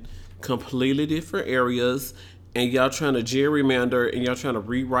in completely different areas. And y'all trying to gerrymander and y'all trying to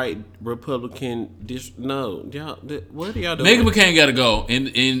rewrite Republican No, y'all. What are y'all doing? Meghan McCain got to go. End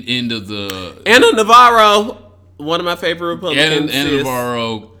of the. Anna Navarro, one of my favorite Republicans. Anna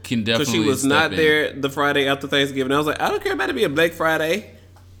Navarro can definitely. Because she was not there the Friday after Thanksgiving. I was like, I don't care about it being Black Friday.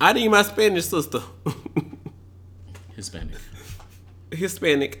 I need my Spanish sister.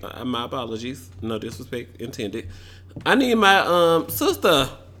 Hispanic. My apologies. No disrespect intended. I need my sister.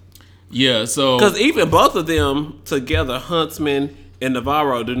 Yeah, so because even both of them together, Huntsman and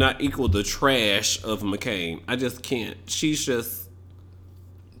Navarro, do not equal the trash of McCain. I just can't. She's just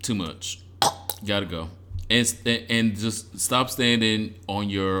too much. Gotta go, and just stop standing on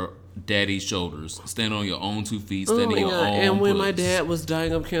your daddy's shoulders. Stand on your own 2 feet. Stand on your own. And when my dad was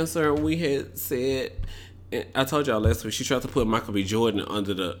dying of cancer, we had said, I told y'all last week, she tried to put Michael B. Jordan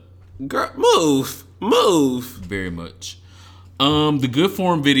under the girl. Move. Very much. The Good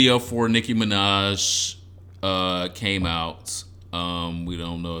Form video for Nicki Minaj came out. We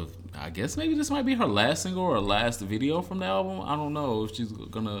don't know if, I guess maybe this might be her last single or last video from the album. I don't know if she's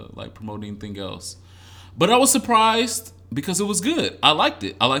gonna like promote anything else. But I was surprised because it was good. I liked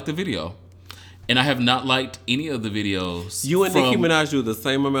it. I liked the video. And I have not liked any of the videos. You and Nicki Minaj do the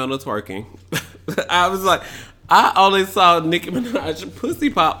same amount of twerking. I was like, I only saw Nicki Minaj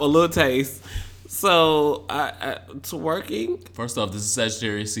pussy pop a little taste. So, twerking. First off, this is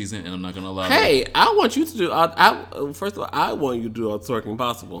Sagittarius season, and I'm not gonna allow. Hey, I want you to do. First of all, I want you to do all twerking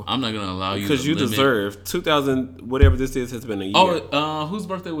possible. I'm not gonna allow you because you deserve 2000. Whatever this is has been a year. Oh, whose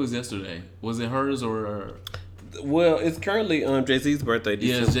birthday was yesterday? Was it hers or? Well, it's currently Jay-Z's birthday.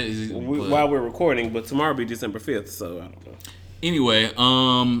 Yeah, Jay-Z. While we're recording, but tomorrow will be December 5th. So I don't know. Anyway,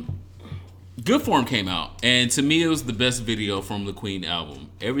 Good Form came out, and to me, it was the best video from the Queen album.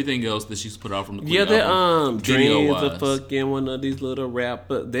 Everything else that she's put out from the Queen album, that Dreams of fucking one of these little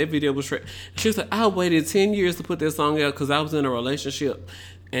rappers. That video was straight. She was like, I waited 10 years to put that song out because I was in a relationship,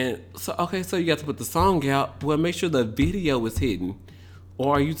 and so okay, so you got to put the song out. Well, make sure the video is hidden,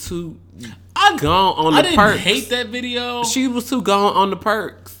 or are you too gone on the perks? I didn't hate that video. She was too gone on the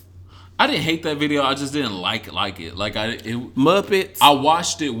perks. I didn't hate that video. I just didn't like it. Muppets. I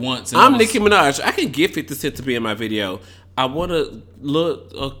watched it once. And I'm Nicki Minaj. I can get 50 Cent to be in my video. I want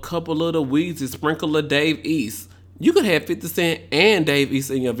a couple of the Weezy, sprinkle of Dave East. You could have 50 Cent and Dave East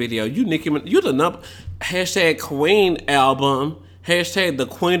in your video. You Nicki Minaj. You the number. Hashtag Queen album. Hashtag the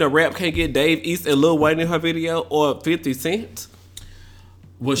Queen of Rap can't get Dave East and Lil Wayne in her video or 50 Cent.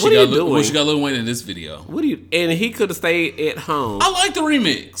 What she got Lil Wayne in this video? And he could have stayed at home. I like the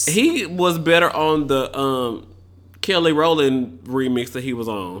remix. He was better on the Kelly Rowland remix that he was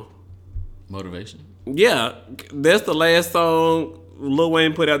on. Motivation. Yeah, that's the last song Lil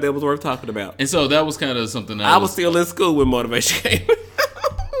Wayne put out that was worth talking about. And so that was kind of something that I was still in school when Motivation came.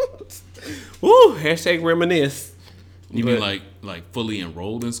 Woo! Hashtag reminisce. You mean like fully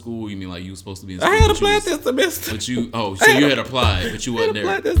enrolled in school? You mean like you were supposed to be in school? I had applied this semester. But you had applied, but you wasn't there.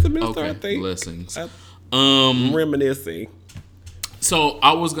 Applied this semester, okay, I think. Blessings. Reminiscing. So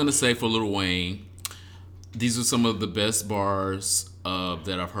I was gonna say for Lil Wayne, these are some of the best bars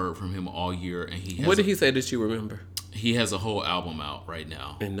that I've heard from him all year, and he has. What did he say that you remember? He has a whole album out right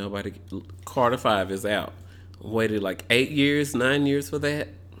now, and nobody. Carter 5 is out. Waited like 9 years for that.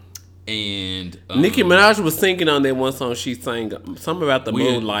 And Nicki Minaj was singing on that one song. She sang something about the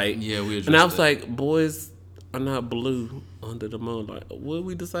moonlight. And I was like, boys are not blue under the moonlight. What did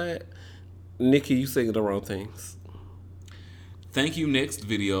we decide? Nicki, you singing the wrong things. Thank You Next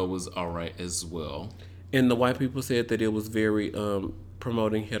video was alright as well. And the white people said that it was very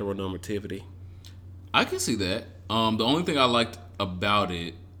promoting heteronormativity. I can see that. The only thing I liked about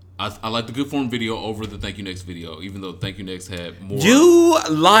it, I liked the Good Form video over the Thank You Next video, even though Thank You Next had more. You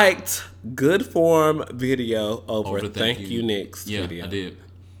liked Good Form video over Thank You Next video. Yeah,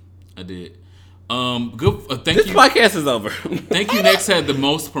 I did. Thank This you. podcast is over. Thank You Next had the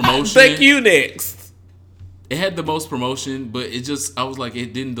most promotion. Thank You Next. It had the most promotion, but I was like,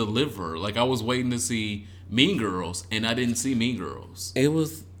 it didn't deliver. Like, I was waiting to see Mean Girls, and I didn't see Mean Girls. It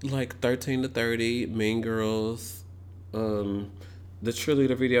was like 13 to 30, Mean Girls, the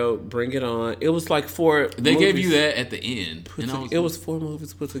cheerleader video, Bring It On. It was like 4 They movies gave you that at the end. it was 4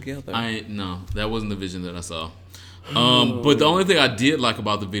 movies put together. No, that wasn't the vision that I saw. But the only thing I did like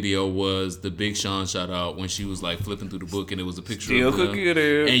about the video was the Big Sean shout out when she was like flipping through the book and it was a picture Still of could them. get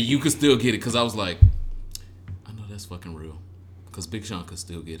it. And you could still get it because I was like, I know that's fucking real. Because Big Sean could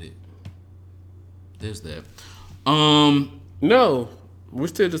still get it. There's that. No, we're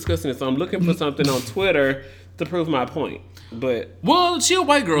still discussing it. So I'm looking for something on Twitter to prove my point. But She a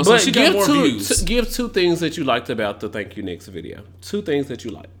white girl, so she got more views. give 2 things that you liked about the Thank You Next video. 2 things that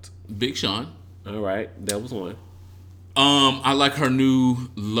you liked. Big Sean. All right, that was one. I like her new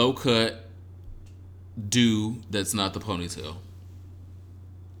low cut do that's not the ponytail.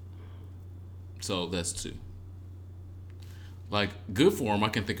 So that's 2. Like Good Form, I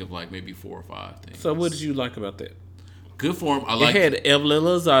can think of like maybe 4 or 5 things. So what did you like about that? Good Form, I like. It had Evelyn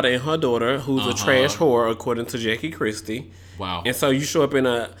Lozada and her daughter, who's a trash whore, according to Jackie Christie. Wow. And so you show up in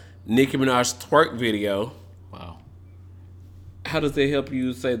a Nicki Minaj twerk video. Wow. How does that help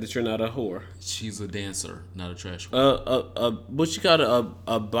you say that you're not a whore? She's a dancer, not a trash whore. What you call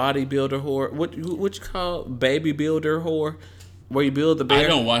a bodybuilder whore? What you call baby builder whore? Where you build the bear? I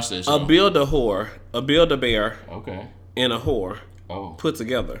don't watch that show. A builder whore, a builder bear, Okay. and a whore Oh. put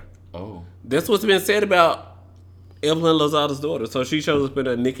together. Oh. That's what's been said about Evelyn Lozada's daughter. So she shows up in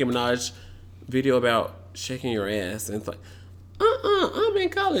a Nicki Minaj video about shaking your ass, and it's like, I'm in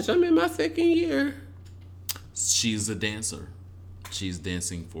college. I'm in my 2nd year. She's a dancer. She's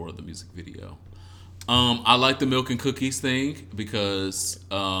dancing for the music video. I like the milk and cookies thing because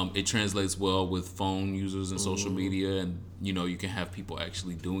it translates well with phone users and social media, and you can have people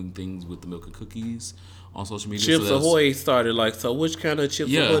actually doing things with the milk and cookies on social media. Chips Ahoy started like, so which kind of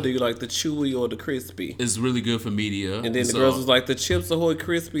Chips Ahoy do you like, the chewy or the crispy? It's really good for media. And then the girls was like, the Chips Ahoy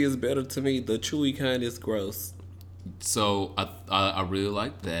crispy is better to me. The chewy kind is gross. So I really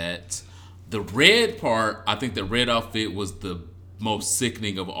like that. The red part, I think the red outfit was the most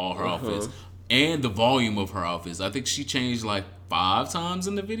sickening of all her outfits. And the volume of her outfits. I think she changed like 5 times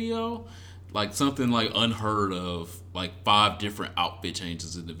in the video. Like something like unheard of. Like 5 different outfit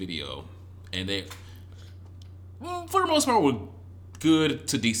changes in the video. And they, for the most part, were good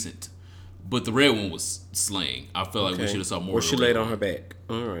to decent. But the red one was slaying. I felt like we should have saw more. Or she laid on her back.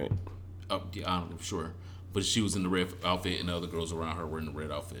 All right. Yeah, I don't know, sure. But she was in the red outfit and the other girls around her were in the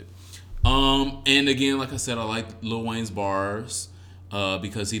red outfit. And again, like I said, I like Lil Wayne's bars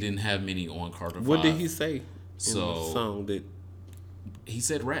because he didn't have many on Carter 5. What did he say in the song? He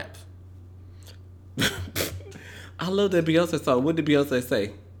said rap. I love that Beyonce song. What did Beyonce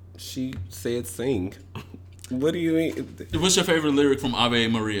say? She said sing. What do you mean? What's your favorite lyric from Ave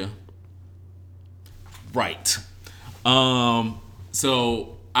Maria? Right.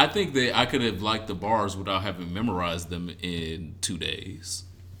 So I think that I could have liked the bars without having memorized them in 2 days.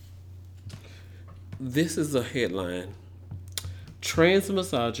 This is a headline. Trans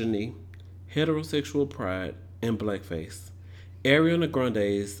misogyny, heterosexual pride, and blackface. Ariana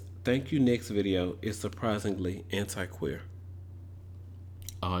Grande's Thank You Next video is surprisingly anti-queer.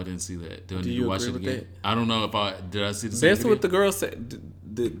 Oh, I didn't see that. Do I Do need you to watch agree it with again? that? I don't know if did I see the same That's video? what the girls said.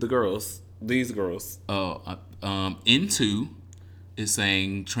 The girls. These girls. Oh, Into is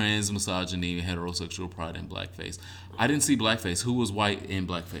saying trans misogyny, heterosexual pride, and blackface. I didn't see blackface. Who was white in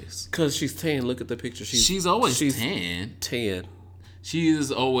blackface? Because she's tan. Look at the picture. She's always tan. Tan. She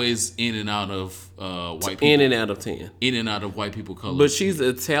is always in and out of white people. In and out of tan. In and out of white people colors. But she's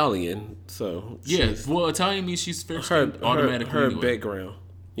Italian, so yeah. Well, Italian means she's fair skinned automatically. Her anyway. Background.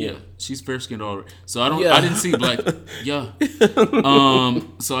 Yeah, she's fair skinned already. So I didn't see black. Yeah.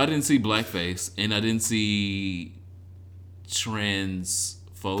 So I didn't see blackface, and I didn't see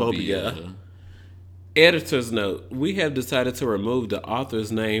transphobia. Editor's note: we have decided to remove the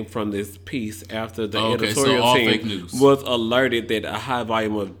author's name from this piece after the editorial all team fake news. was alerted that a high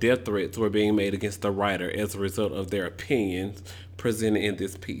volume of death threats were being made against the writer as a result of their opinions presented in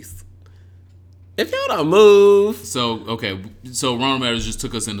this piece. If y'all don't move. So Ronald Matters just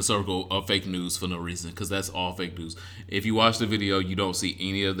took us in the circle of fake news for no reason, because that's all fake news. If you watch the video, you don't see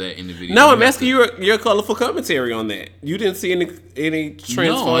any of that in the video. No, I'm asking your colorful commentary on that. You didn't see any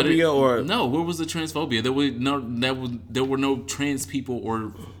transphobia or no? Where was the transphobia? There were no trans people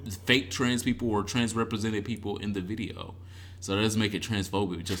or fake trans people or trans represented people in the video. So that doesn't make it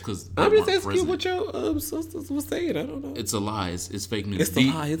transphobic just because I'm just asking you what your sisters were saying. I don't know. It's a lie. It's fake news. It's a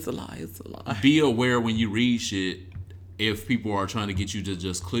lie. It's a lie. It's a lie. Be aware when you read shit if people are trying to get you to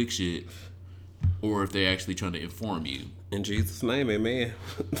just click shit or if they're actually trying to inform you. In Jesus' name, amen.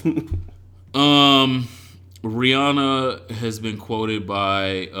 Rihanna has been quoted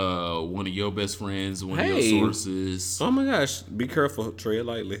by one of your best friends, one of your sources. Oh my gosh. Be careful. Tread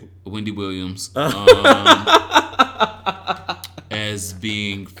lightly. Wendy Williams. As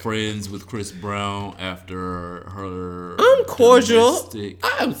being friends with Chris Brown after her. I'm cordial.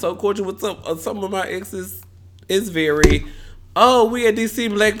 I am so cordial with some of my exes. It's very, we at DC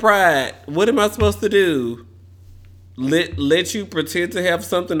Black Pride. What am I supposed to do? Let you pretend to have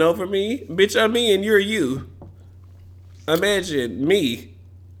something over me? Bitch, I'm me and you're you. Imagine me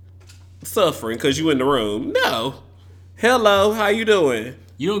suffering because you in the room. No. Hello, how you doing?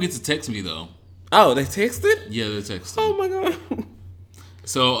 You don't get to text me though. Oh, they texted? Yeah, they texted. Oh my God.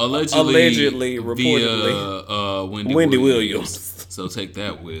 So allegedly reportedly, via Wendy Williams. So take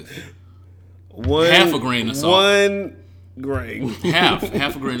that with half a grain of salt. 1 grain. half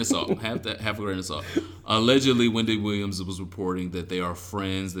a grain of salt. Half a grain of salt. Allegedly, Wendy Williams was reporting that they are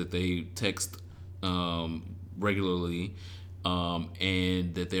friends, that they text regularly,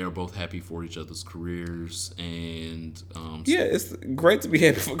 and that they are both happy for each other's careers. And it's great to be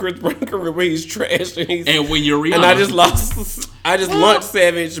happy for Chris Brown career when he's trash and when you're Rihanna, and I just launched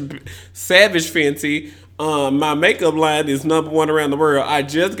Savage Fenty. My makeup line is #1 around the world. I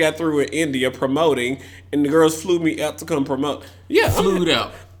just got through in India promoting, and the girls flew me out to come promote. Yeah, flew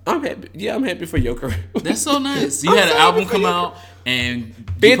out. I'm happy. Yeah, I'm happy for your career. That's so nice. You had an album come out and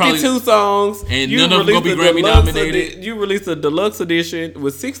 52 songs, and none of them gonna be Grammy nominated. You released a deluxe edition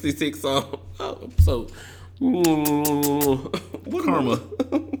with 66 songs. Oh, so karma.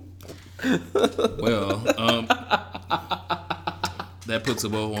 Well, that puts a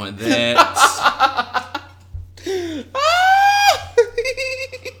bow on that.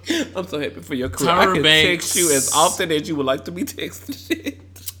 I'm so happy for your career. I can text you as often as you would like to be texted.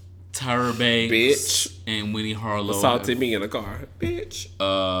 Tyra Banks, bitch, and Winnie Harlow assaulted me in a car, bitch.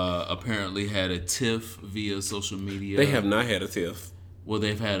 Apparently had a tiff via social media. They have not had a tiff. Well,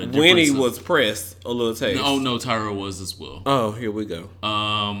 they've had a. Winnie was pressed a little taste. No, Tyra was as well. Oh, here we go.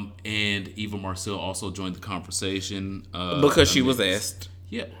 And Eva Marcille also joined the conversation because she was asked.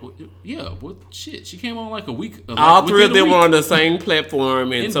 Yeah. Well, shit. She came on like a week. All three of them were on the same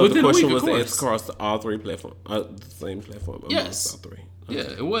platform, and so the question was asked across all three platforms. The same platform. Yes. All three. Okay.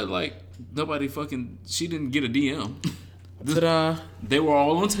 Yeah, it wasn't like nobody fucking. She didn't get a DM. Ta-da. They were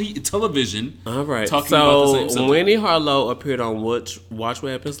all on television. All right. Talking about the same subject. Winnie Harlow appeared on Watch What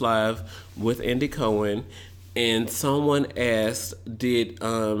Happens Live with Andy Cohen, and someone asked, "Did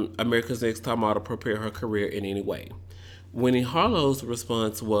America's Next Top Model prepare her career in any way?" Winnie Harlow's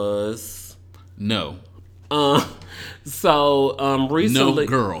response was no. Recently, no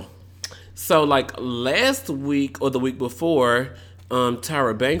girl. So like last week or the week before,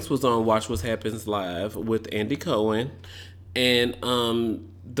 Tyra Banks was on Watch What Happens Live with Andy Cohen, and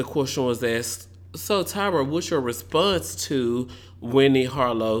the question was asked, so Tyra, what's your response to Winnie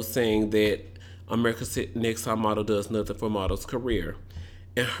Harlow saying that America's Next Top Model does nothing for model's career?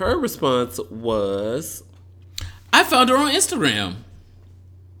 And her response was, I found her on Instagram.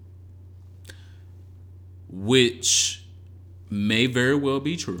 Which may very well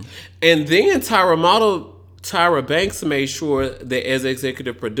be true. And then Tyra Banks made sure that as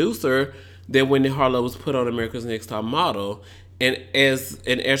executive producer that Winnie Harlow was put on America's Next Top Model. And as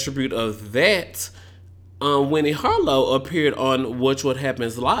an attribute of that, Winnie Harlow appeared on Watch What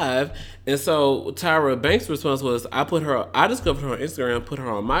Happens Live. And so Tyra Banks' response was, I discovered her on Instagram, put her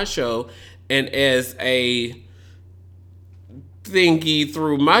on my show, and as a thingy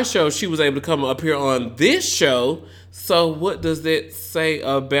through my show, she was able to come up here on this show. So what does that say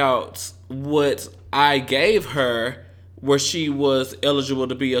about what I gave her, where she was eligible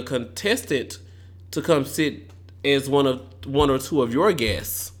to be a contestant to come sit as one or two of your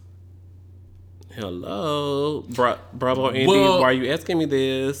guests? Hello, bravo, Andy. Why are you asking me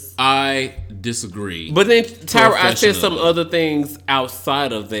this? I disagree. But then, Tyra, I said some other things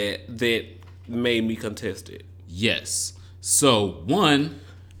outside of that made me contest it. Yes. So one,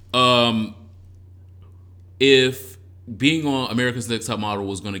 if being on America's Next Top Model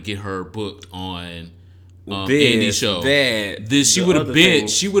was going to get her booked on Andy's show. She would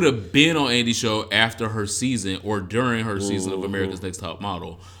have been on Andy's show after her season or during her season of America's Next Top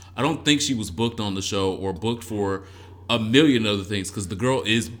Model. I don't think she was booked on the show or booked for a million other things because the girl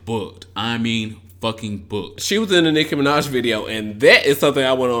is booked. I mean, fucking booked. She was in the Nicki Minaj video, and that is something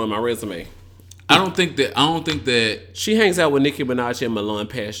I want on my resume. I don't think that she hangs out with Nicki Minaj in Milan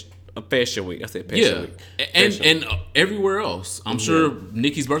Fashion Week. I said Fashion Week. And everywhere else. I'm sure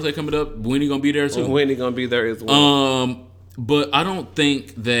Nicki's birthday coming up. Winnie gonna be there too. Winnie gonna be there as well. But I don't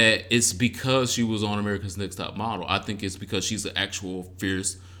think that it's because she was on America's Next Top Model. I think it's because she's an actual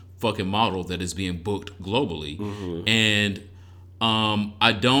fierce fucking model that is being booked globally. And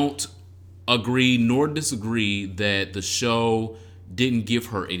I don't agree nor disagree that the show didn't give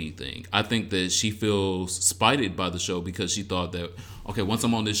her anything. I think that she feels spited by the show because she thought that, okay, once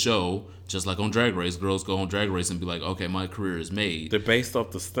I'm on this show, just like on Drag Race, girls go on Drag Race and be like, okay, my career is made. They're based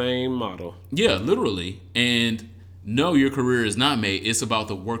off the same model. Yeah, literally. And no, your career is not made. It's about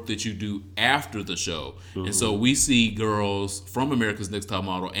the work that you do after the show. And so we see girls from America's Next Top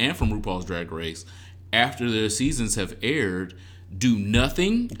Model and from RuPaul's Drag Race, after their seasons have aired, do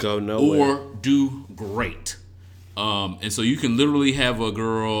nothing, go nowhere, or do great. And so you can literally have a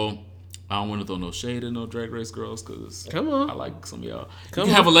girl. I don't want to throw no shade at no Drag Race girls because come on, I like some of y'all. You can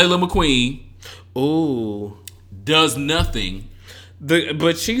have a Layla McQueen. Ooh, does nothing.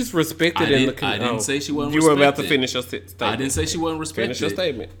 But she's respected in the community. I didn't say she wasn't. You respected. were about to finish your statement. I didn't say she wasn't respected. Finish your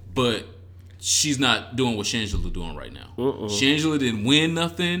statement. But she's not doing what Shangela doing right now. Shangela didn't win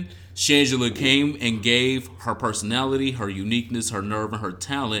nothing. Shangela came and gave her personality, her uniqueness, her nerve, and her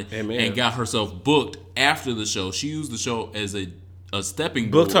talent, and got herself booked after the show. She used the show as a stepping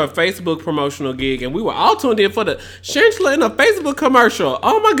board. Booked her Facebook promotional gig, and we were all tuned in for the Shangela in a Facebook commercial.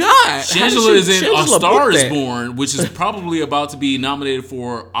 Oh my God! Shangela is in A Star Is Born, which is probably about to be nominated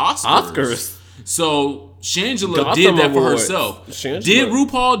for Oscars. So Shangela did that for herself. Did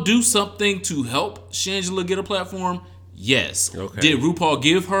RuPaul do something to help Shangela get a platform? Yes. Okay. Did RuPaul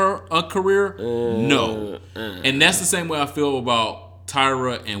give her a career? No. And that's the same way I feel about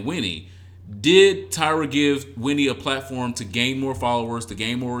Tyra and Winnie. Did Tyra give Winnie a platform to gain more followers, to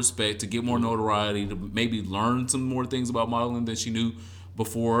gain more respect, to get more notoriety, to maybe learn some more things about modeling than she knew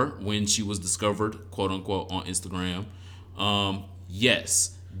before when she was discovered, quote unquote, on Instagram?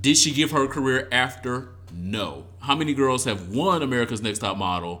 Yes. Did she give her a career after? No. How many girls have won America's Next Top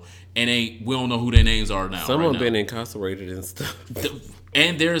Model and we don't know who their names are now? Some of them been incarcerated and stuff.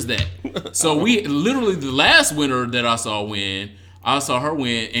 And there's that. So we literally, the last winner that I saw her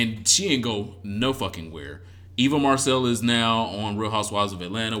win, and she ain't go no fucking where. Eva Marcel is now on Real Housewives of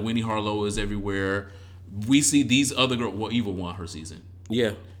Atlanta. Winnie Harlow is everywhere. We see these other girls. Well, Eva won her season.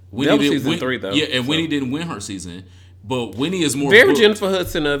 Yeah. Winnie did season 3, though. Yeah, and Winnie didn't win her season. But Winnie is more very booked. Jennifer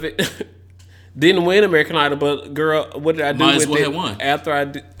Hudson of it. Didn't win American Idol, but girl, what did I do with it won.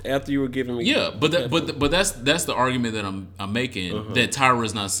 after you were giving me? Yeah, but that's the argument that I'm making that Tyra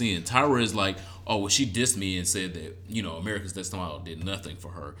is not seeing. Tyra is like, oh, well, she dissed me and said that, America's Next Top Model did nothing for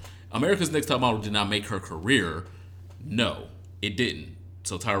her. America's Next Top Model did not make her career. No, it didn't.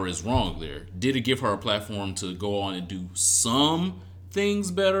 So Tyra is wrong there. Did it give her a platform to go on and do some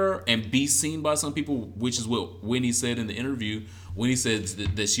things better and be seen by some people, which is what Winnie said in the interview. Winnie said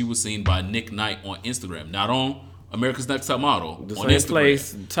that she was seen by Nick Knight on Instagram, not on America's Next Top Model. The on same Instagram.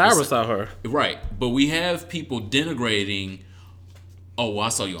 place Tyra saw her. Right. But we have people denigrating, oh, well, I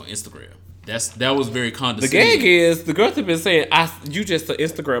saw you on Instagram. That was very condescending. The gag is, the girls have been saying, you just an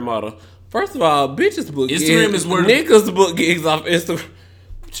Instagram model. First of all, bitches book Instagram gigs. Is where niggas book gigs off Instagram.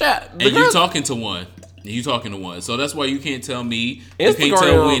 Chat. And you talking to one. So that's why you can't tell me. You can't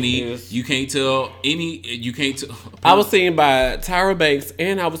tell Winnie. You can't tell any. You can't tell. I was seen by Tyra Banks,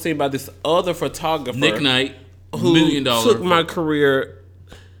 and I was seen by this other photographer, Nick Knight, who $1 million. Took my career.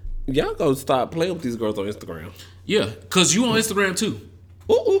 Y'all go stop playing with these girls on Instagram. Yeah, cause you on Instagram too.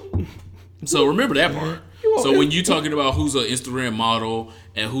 Ooh. So remember that part. So when you talking about who's an Instagram model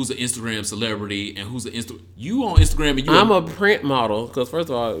and who's an Instagram celebrity and who's you on Instagram and I'm a print model because first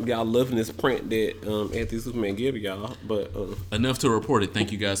of all, y'all loving this print that Anthony Superman give y'all, but enough to report it.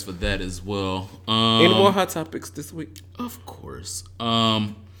 Thank you guys for that as well. Any more hot topics this week? Of course.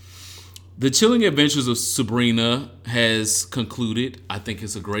 The Chilling Adventures of Sabrina has concluded. I think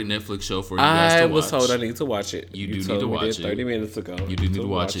it's a great Netflix show for you guys to watch. I was told I need to watch it. You do need to watch it. 30 minutes ago. You do need to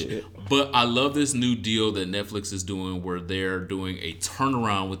watch it. But I love this new deal that Netflix is doing where they're doing a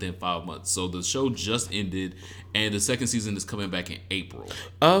turnaround within 5 months. So the show just ended and the second season is coming back in April.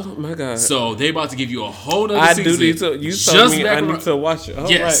 Oh my God. So they about to give you a whole nother season. I do need to. You told me I need to watch it.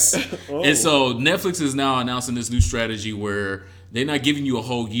 Yes. Right. Oh. And so Netflix is now announcing this new strategy where they're not giving you a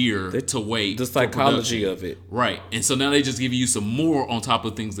whole year to wait. The psychology of it. Right. And so now they just give you some more on top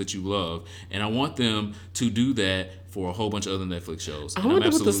of things that you love. And I want them to do that for a whole bunch of other Netflix shows. I wonder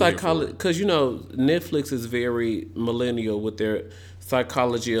what the psychology, because Netflix is very millennial with their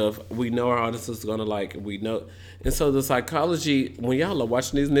psychology of we know our audience is going to like it. We know. And so the psychology, when y'all are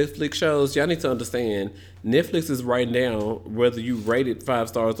watching these Netflix shows, y'all need to understand Netflix is writing down whether you rate it 5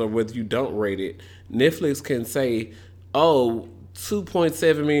 stars or whether you don't rate it. Netflix can say,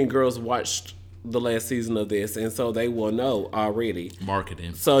 2.7 million girls watched the last season of this, and so they will know already.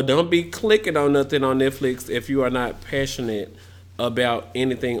 Marketing. So don't be clicking on nothing on Netflix if you are not passionate about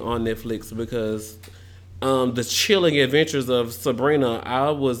anything on Netflix, because the Chilling Adventures of Sabrina,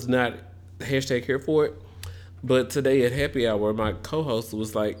 I was not #here for it. But today at Happy Hour, my co-host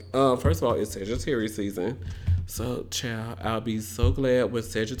was like, first of all, it's Sagittarius season. So, child, I'll be so glad when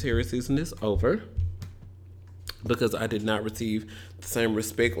Sagittarius season is over, because I did not receive the same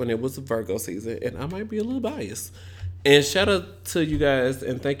respect when it was Virgo season, and I might be a little biased. And shout out to you guys,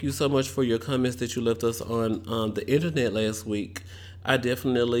 and thank you so much for your comments that you left us on the internet last week. I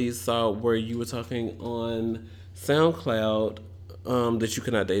definitely saw where you were talking on SoundCloud that you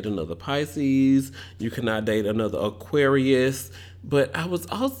cannot date another Pisces, you cannot date another Aquarius, but I was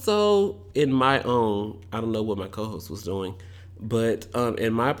also in my own, I don't know what my co-host was doing, but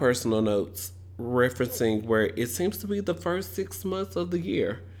in my personal notes, referencing where it seems to be the first 6 months of the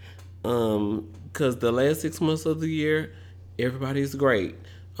year, because the last 6 months of the year everybody's great.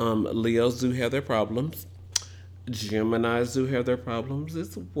 Leos do have their problems, Geminis do have their problems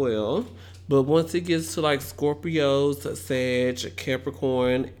as well, but once it gets to like Scorpios, Sag,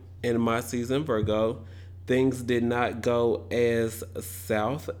 Capricorn, and my season Virgo, things did not go as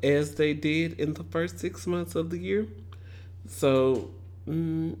south as they did in the first 6 months of the year. So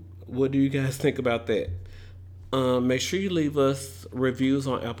what do you guys think about that? Make sure you leave us reviews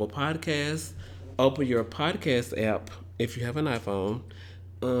on Apple Podcasts. Open your podcast app if you have an iPhone.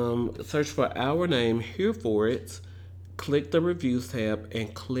 Search for our name, Here For It. Click the reviews tab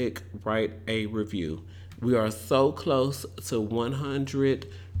and click write a review. We are so close to 100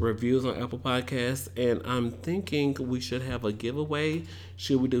 reviews on Apple Podcasts, and I'm thinking we should have a giveaway.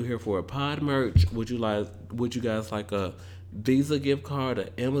 Should we do Here For It pod merch? Would you guys like a Visa gift card, an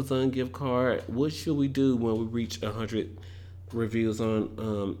Amazon gift card? What should we do when we reach 100 reviews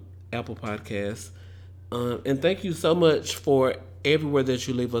on Apple Podcasts? And thank you so much for everywhere that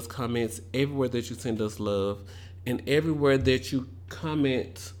you leave us comments, everywhere that you send us love, and everywhere that you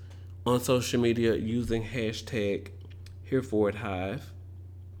comment on social media using hashtag HereForItHive.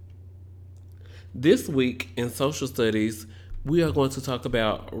 This week in social studies, we are going to talk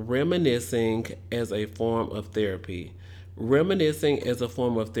about reminiscing as a form of therapy. Reminiscing as a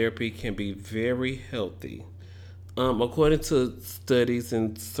form of therapy can be very healthy. According to studies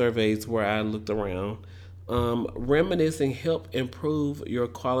and surveys where I looked around, reminiscing help improve your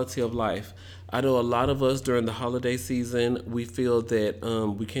quality of life. I know a lot of us during the holiday season, we feel that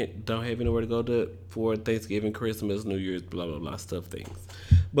we don't have anywhere to go for Thanksgiving, Christmas, New Year's, blah, blah, blah, stuff things.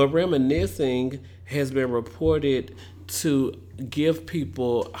 But reminiscing has been reported to give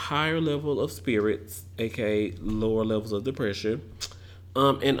people higher level of spirits, aka lower levels of depression.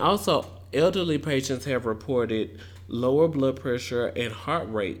 And also, elderly patients have reported lower blood pressure and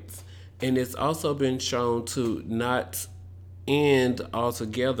heart rates. And it's also been shown to not end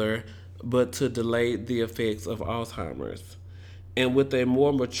altogether, but to delay the effects of Alzheimer's. And with a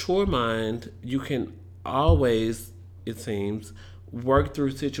more mature mind, you can always, it seems, work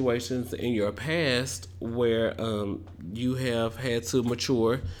through situations in your past where you have had to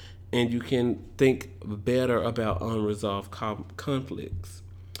mature, and you can think better about unresolved conflicts.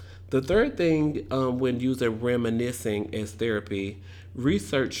 The third thing, when using reminiscing as therapy,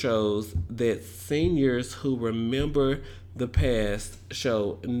 research shows that seniors who remember the past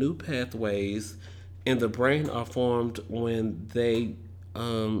show new pathways in the brain are formed when they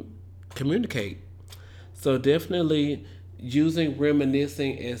communicate. So definitely using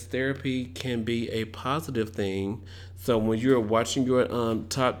reminiscing as therapy can be a positive thing. So when you're watching your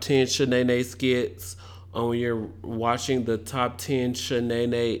top 10 Shanae skits, or when you're watching the top 10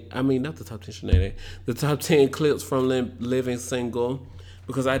 the top 10 clips from Living Single,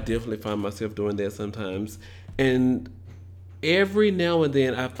 because I definitely find myself doing that sometimes. And every now and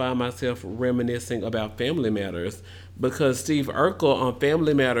then I find myself reminiscing about Family Matters, because Steve Urkel on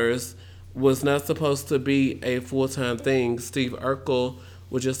Family Matters was not supposed to be a full-time thing. Steve Urkel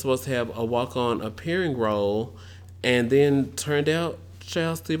was just supposed to have a walk-on appearing role, and then turned out,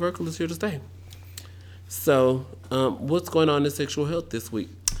 child, Steve Urkel is here to stay. So, what's going on in sexual health this week?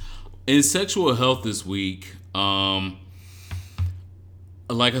 In sexual health this week, like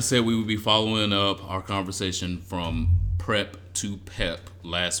I said, we would be following up our conversation from PrEP to PEP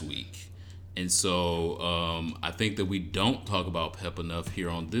last week. And so I think that we don't talk about PEP enough here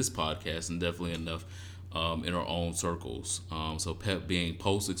on this podcast, and definitely enough in our own circles. So PEP, being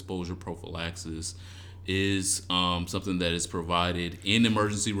post-exposure prophylaxis, is something that is provided in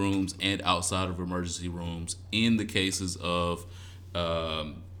emergency rooms and outside of emergency rooms in the cases of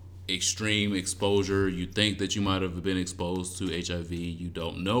extreme exposure. You think that you might have been exposed to HIV. You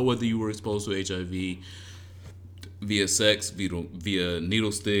don't know whether you were exposed to HIV via sex, via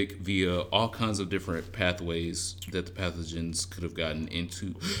needle stick, via all kinds of different pathways that the pathogens could have gotten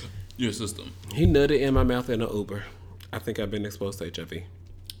into your system. He nutted in my mouth in an Uber. I think I've been exposed to HIV.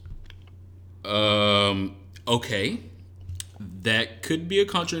 Okay. That could be a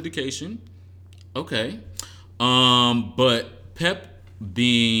contraindication. Okay. But PEP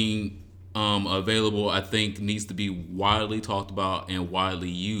being available, I think, needs to be widely talked about and widely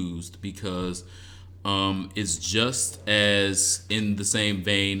used, because it's just as in the same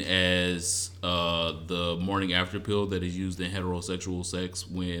vein as the morning after pill that is used in heterosexual sex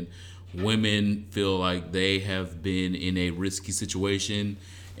when women feel like they have been in a risky situation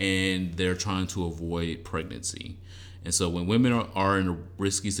and they're trying to avoid pregnancy. And so when women are in a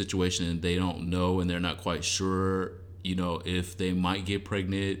risky situation and they don't know and they're not quite sure, if they might get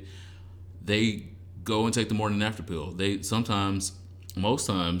pregnant, they go and take the morning after pill. They most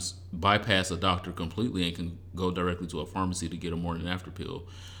times bypass a doctor completely and can go directly to a pharmacy to get a morning after pill.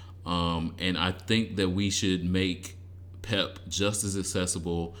 And I think that we should make PEP just as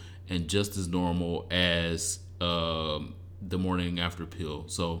accessible and just as normal as the morning after pill.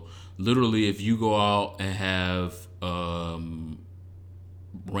 So literally, if you go out and have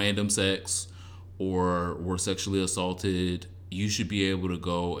random sex or were sexually assaulted, you should be able to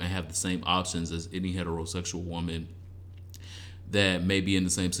go and have the same options as any heterosexual woman that may be in the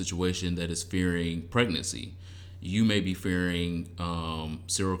same situation that is fearing pregnancy. You may be fearing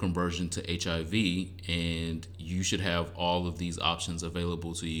seroconversion to HIV, and you should have all of these options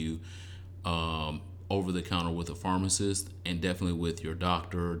available to you over the counter with a pharmacist, and definitely with your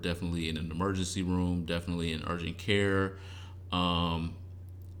doctor, definitely in an emergency room, definitely in urgent care,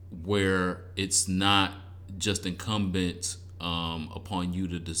 where it's not just incumbent upon you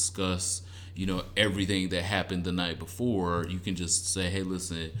to discuss everything that happened the night before. You can just say, hey,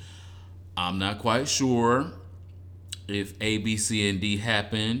 listen, I'm not quite sure if A, B, C, and D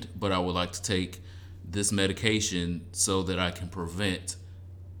happened, but I would like to take this medication so that I can prevent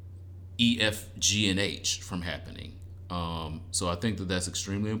E, F, G, and H from happening. So I think that that's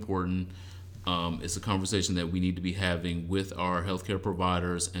extremely important. It's a conversation that we need to be having with our healthcare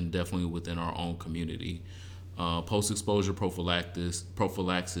providers and definitely within our own community. Post-exposure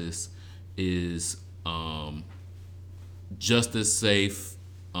prophylaxis is just as safe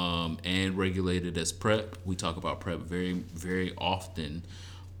and regulated as PrEP. We talk about PrEP very, very often,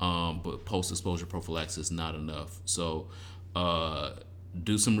 but post-exposure prophylaxis not enough. So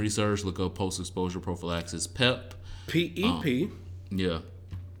do some research, look up post-exposure prophylaxis, PEP. PEP. Yeah.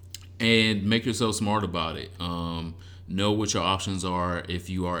 And make yourself smart about it. Know what your options are if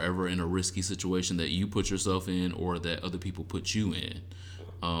you are ever in a risky situation that you put yourself in or that other people put you in.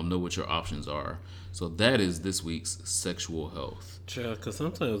 Know what your options are. So that is this week's sexual health. Child, because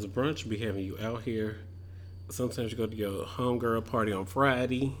sometimes brunch be having you out here. Sometimes you go to your homegirl party on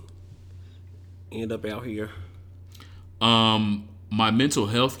Friday, end up out here. My mental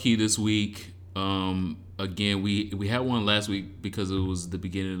health key this week, again, we had one last week because it was the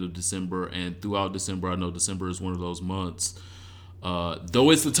beginning of December, and throughout December, I know December is one of those months, though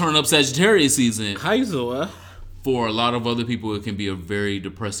it's the turn up Sagittarius season. Hi, Zoa. For a lot of other people, it can be a very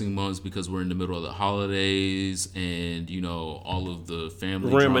depressing month because we're in the middle of the holidays, and all of the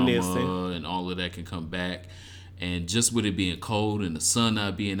family drama and all of that can come back. And just with it being cold and the sun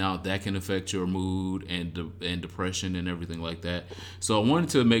not being out, that can affect your mood and depression and everything like that. So I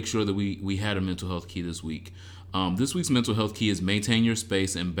wanted to make sure that we had a mental health key this week. This week's mental health key is maintain your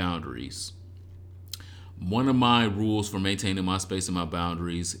space and boundaries. One of my rules for maintaining my space and my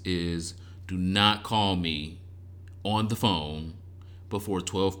boundaries is do not call me on the phone before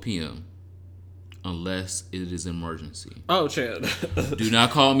 12 p.m. unless it is an emergency. Oh, Chad. Do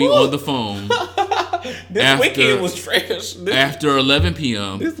not call me on the phone This weekend was trash. After 11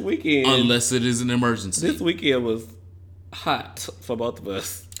 p.m. This weekend. Unless it is an emergency. This weekend was hot for both of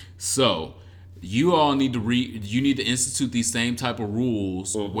us. So, you all need to you need to institute these same type of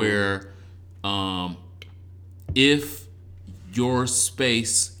rules where if your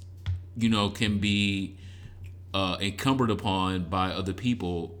space, can be encumbered upon by other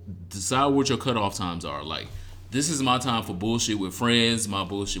people, decide what your cutoff times are. Like, this is my time for bullshit with friends, my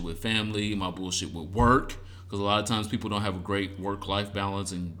bullshit with family, my bullshit with work. Because a lot of times people don't have a great work-life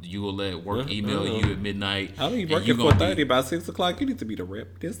balance, and you will let work email you at midnight. How do you work at 4:30? By 6 o'clock, you need to be to wrap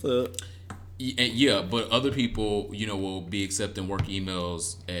this up. Yeah, but other people, will be accepting work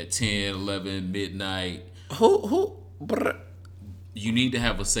emails at 10, 11, midnight. You need to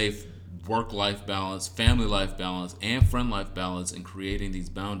have a safe work-life balance, family life balance, and friend life balance, and creating these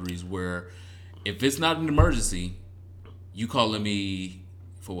boundaries where if it's not an emergency, you calling me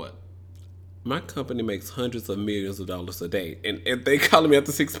for what? My company makes hundreds of millions of dollars a day. And if they calling me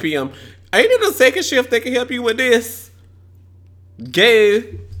after 6 p.m., ain't it a second shift that can help you with this?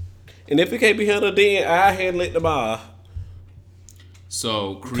 Gay. And if it can't be handled then, I handle it tomorrow.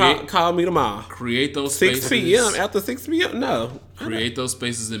 So call me tomorrow. Create those spaces. 6 p.m. After 6 p.m. No. Create those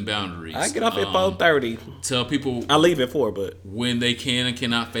spaces and boundaries. I get off at 4:30. Tell people I leave at 4, but when they can and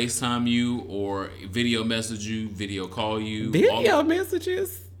cannot FaceTime you or video message you, video call you. Video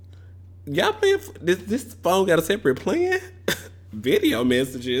messages. Y'all playing this phone got a separate plan? Video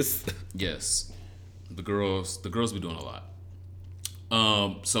messages. Yes. The girls be doing a lot.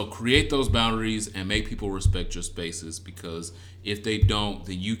 So create those boundaries and make people respect your spaces, because if they don't,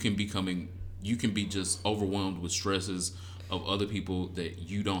 then you can be just overwhelmed with stresses of other people that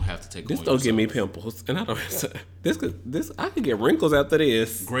you don't have to take on yourself. This don't give me pimples, and I don't have to, this I could get wrinkles after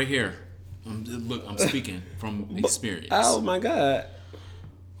this. Gray hair. Look, I'm speaking from experience. Oh my God.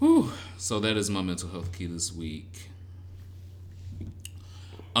 Whew. So that is my mental health key this week.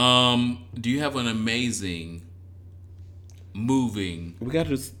 Do you have an amazing, moving? We got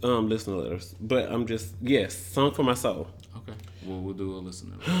to do listener letters, but yes, song for my soul. Okay, well, we'll do a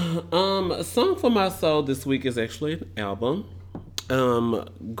listener. Song for my soul this week is actually an album.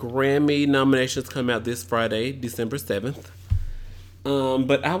 Grammy nominations come out this Friday, December 7th.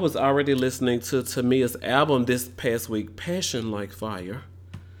 But I was already listening to Tamia's album this past week, Passion Like Fire.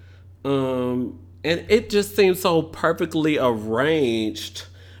 And it just seemed so perfectly arranged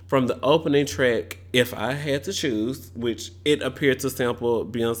from the opening track, If I Had to Choose, which it appeared to sample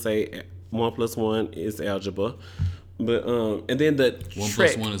Beyonce 1+1 is Algebra. But and then the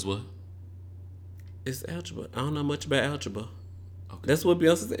 1+1 is what? It's algebra. I don't know much about algebra. Okay. That's what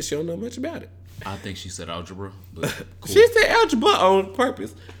Beyonce said. She don't know much about it. I think she said algebra, but cool. She said algebra on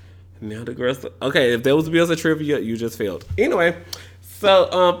purpose. Now the girls. Okay, if that was Beyonce trivia, you just failed. Anyway,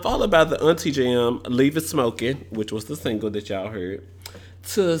 so followed by the Auntie Jam, Leave It Smoking, which was the single that y'all heard.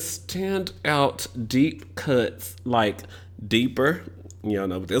 To stand out deep cuts like Deeper, y'all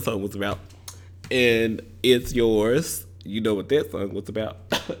know what that song was about, and It's Yours, you know what that song was about,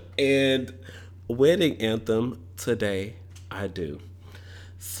 and Wedding Anthem, Today I Do.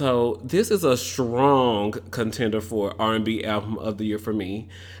 So this is a strong contender for R&B album of the year for me,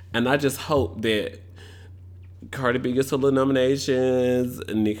 and I just hope that Cardi B gets a little nominations,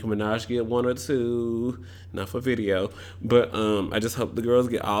 Nicki Minaj get 1 or 2, not for video, but I just hope the girls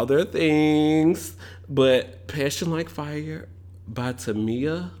get all their things. But Passion Like Fire by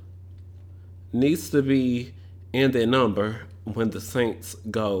Tamia needs to be in their number when the Saints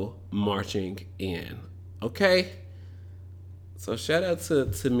go marching in. Okay? So shout out to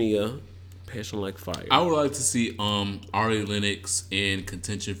Tamia, Passion Like Fire. I would like to see Ari Lennox in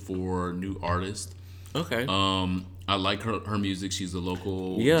contention for new artist. Okay. I like her music. She's a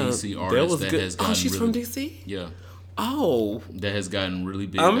local DC that artist was good. Has gotten she's really, from DC? Yeah. Oh. That has gotten really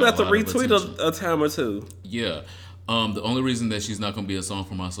big. I'm about to retweet a time or two. Yeah. The only reason that she's not going to be a song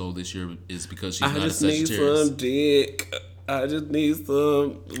for my soul this year is because she's not a Sagittarius. I just need some dick. I just need some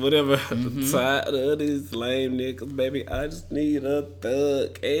whatever. Tired of these lame niggas, baby. I just need a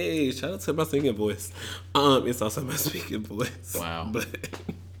thug. Hey, shout out to my singing voice. It's also my speaking voice. Wow.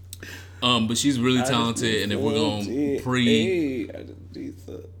 But she's really talented, and if we're going I just need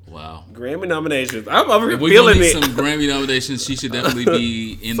some. Wow. Grammy nominations. I'm over here feeling it. If we're going to need some Grammy nominations, she should definitely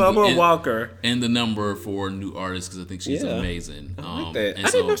be in Summer Walker in the number for new artists, because I think she's amazing. I like that. I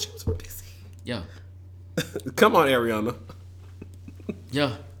didn't know she was from DC. Yeah. Come on, Ariana.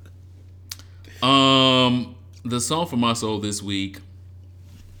 Yeah. The song for my soul this week.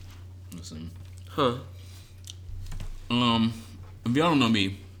 Listen. Huh. If y'all don't know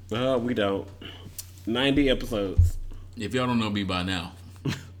me. We don't. 90 episodes. If y'all don't know me by now,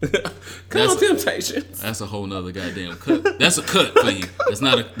 Come on, Temptations. that's a whole nother goddamn cut. That's a cut for you. That's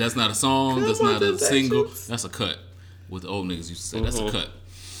not a song. That's not a single. That's a cut. What the old niggas used to say. That's a cut.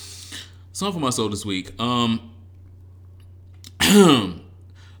 Song for my soul this week.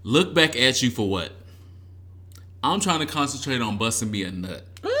 Look back at you for what? I'm trying to concentrate on busting me a nut.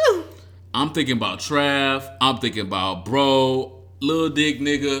 I'm thinking about Trav. I'm thinking about bro, Lil Dick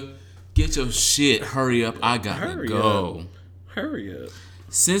nigga. Get your shit. Hurry up. I gotta go. Hurry up.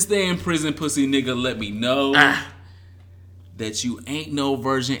 Since they in prison, pussy nigga, let me know that you ain't no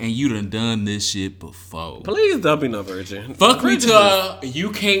virgin and you done this shit before. Please don't be no virgin. Fuck me till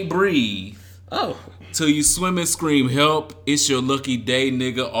you can't breathe. Oh. Till you swim and scream, help. It's your lucky day,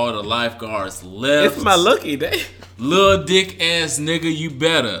 nigga. All the lifeguards left. It's my lucky day. Little dick ass nigga, you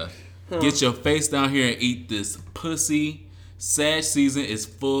better get your face down here and eat this pussy. Sad season is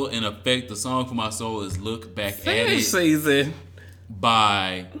full in effect. The song for my soul is Look Back at It. Sad season.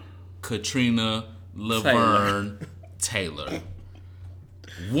 By Katrina Laverne Taylor.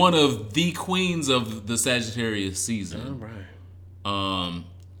 One of the queens of the Sagittarius season. All right.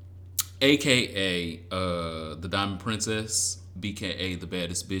 AKA the Diamond Princess, BKA the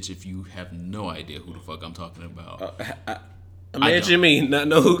baddest bitch, if you have no idea who the fuck I'm talking about. Imagine me not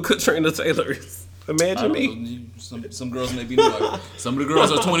know who Katrina Taylor is. Imagine me. Some girls may be new. Some of the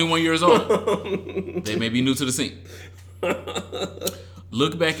girls are 21 years old. They may be new to the scene.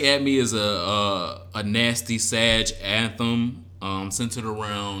 Look Back at Me is a nasty Sag anthem centered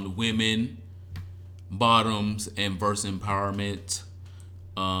around women, bottoms, and verse empowerment.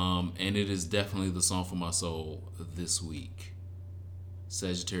 And it is definitely the song for my soul this week.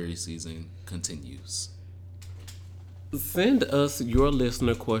 Sagittarius season continues. Send us your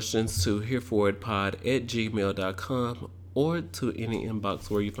listener questions to hereforwardpod@gmail.com or to any inbox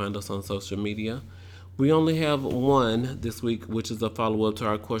where you find us on social media. We only have one this week, which is a follow-up to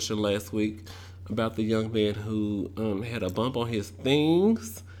our question last week about the young man who had a bump on his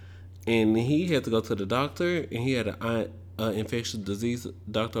things, and he had to go to the doctor, and he had an infectious disease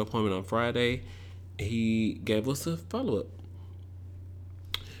doctor appointment on Friday. He gave us a follow-up.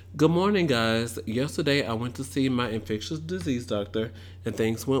 Good morning, guys. Yesterday, I went to see my infectious disease doctor, and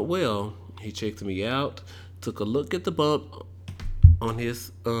things went well. He checked me out, took a look at the bump on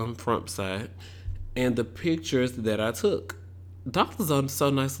his front side, and the pictures that I took. Doctors are so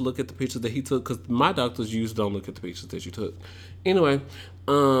nice to look at the pictures that he took, because my doctors usually don't look at the pictures that you took. Anyway,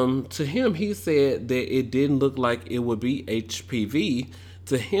 to him, he said that it didn't look like it would be HPV.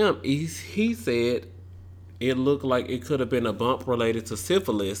 To him, he said it looked like it could have been a bump related to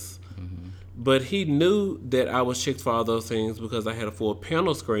syphilis. But he knew that I was checked for all those things because I had a full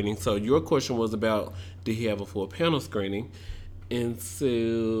panel screening. So your question was about, did he have a full panel screening? And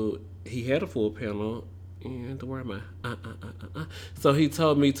so he had a full panel. And where am I? So he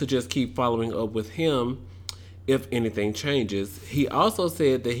told me to just keep following up with him if anything changes. He also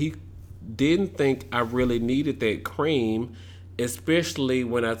said that he didn't think I really needed that cream, especially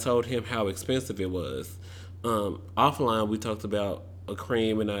when I told him how expensive it was. Offline, we talked about a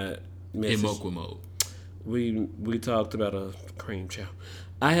cream, and I messaged. We talked about a cream, chow.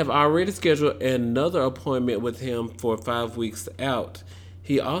 I have already scheduled another appointment with him for 5 weeks out.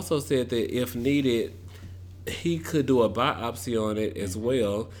 He also said that if needed, he could do a biopsy on it as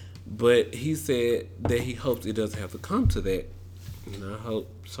well, but he said that he hopes it doesn't have to come to that, and I hope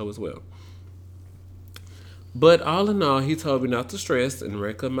so as well. But all in all, he told me not to stress and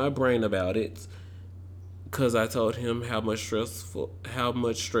rack up my brain about it, because I told him how much stress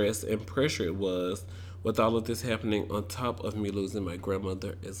and pressure it was with all of this happening on top of me losing my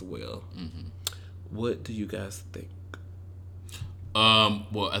grandmother as well. Mm-hmm. What do you guys think?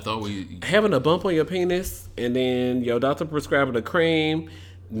 Well, I thought having a bump on your penis, and then your doctor prescribing a cream,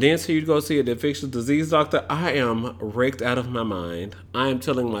 then so you go see an infectious disease doctor. I am wrecked out of my mind. I am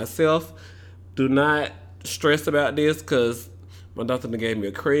telling myself, do not stress about this, because my doctor gave me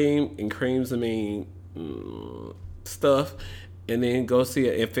a cream, and creams mean stuff, and then go see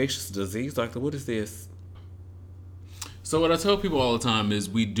an infectious disease doctor. What is this? So what I tell people all the time is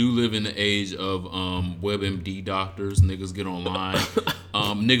we do live in the age of WebMD doctors. Niggas get online.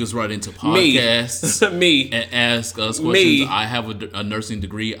 Niggas write into podcasts. Me. And ask us questions. I have a nursing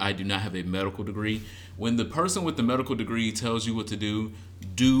degree. I do not have a medical degree. When the person with the medical degree tells you what to do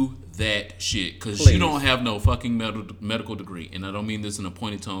that shit. Because you don't have no fucking medical degree. And I don't mean this in a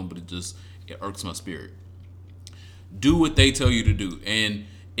pointed tone, but it irks my spirit. Do what they tell you to do. And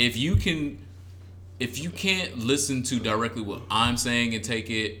if you can't listen to directly what I'm saying and take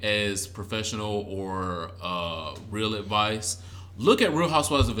it as professional or real advice, Look at Real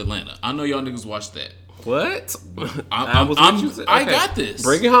Housewives of Atlanta. I know y'all niggas watched that. What? I got this.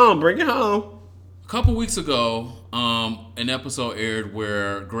 Bring it home. Bring it home. A couple weeks ago, an episode aired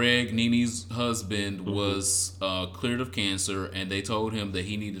where Greg, Nene's husband, was cleared of cancer, and they told him that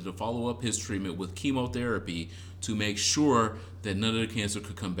he needed to follow up his treatment with chemotherapy to make sure that none of the cancer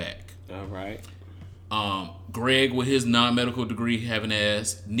could come back. All right. Greg, with his non-medical degree having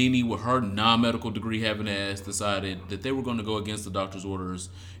ass, Nene, with her non-medical degree having ass, decided that they were going to go against the doctor's orders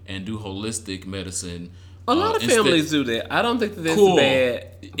and do holistic medicine. A lot of families do that. I don't think that that's bad.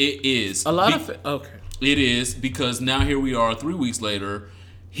 It is. A lot of okay. It is, because now here we are 3 weeks later.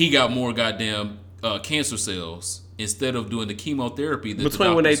 He got more goddamn cancer cells instead of doing the chemotherapy. That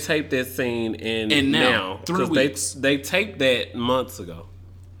between when they taped that scene and now 3 weeks. They taped that months ago.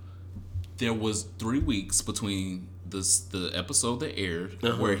 There was 3 weeks between the episode that aired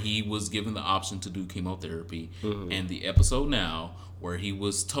where he was given the option to do chemotherapy and the episode now where he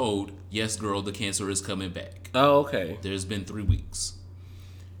was told, yes, girl, the cancer is coming back. Oh, okay. There's been 3 weeks.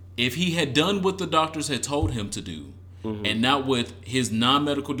 If he had done what the doctors had told him to do, and not with his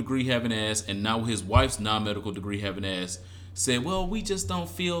non-medical degree having ass, and not with his wife's non-medical degree having ass, said, well, we just don't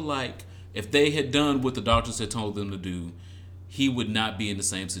feel like, if they had done what the doctors had told them to do, he would not be in the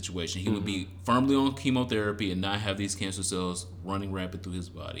same situation. He would be firmly on chemotherapy and not have these cancer cells running rampant through his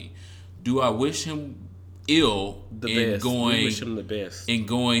body. Do I wish him ill we wish him the best in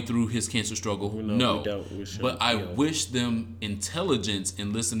going through his cancer struggle? No, we don't wish him I wish them intelligence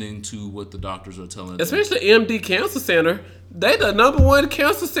in listening to what the doctors are telling them. Especially MD Cancer Center. They the number one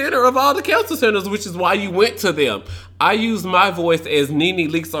cancer center of all the cancer centers, which is why you went to them. I use my voice as Nene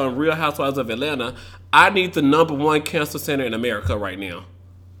Leakes on Real Housewives of Atlanta. I need the number one cancer center in America right now.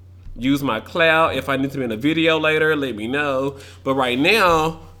 Use my clout. If I need to be in a video later, let me know. But right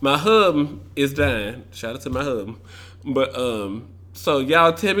now, my hub is dying. Shout out to my hub. But so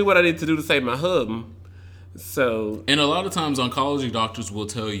y'all tell me what I need to do to save my hub. So, and a lot of times oncology doctors will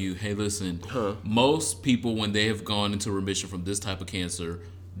tell you, hey, listen, most people when they have gone into remission from this type of cancer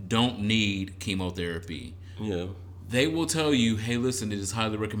don't need chemotherapy. Yeah. They will tell you, hey, listen, it is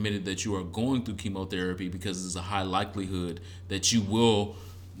highly recommended that you are going through chemotherapy because there's a high likelihood that you will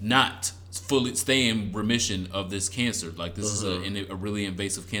not fully stay in remission of this cancer. Like, this is a really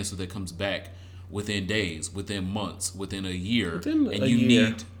invasive cancer that comes back within days, within months, within a year.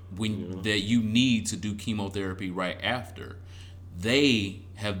 You need to do chemotherapy right after. They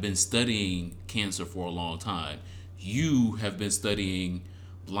have been studying cancer for a long time. You have been studying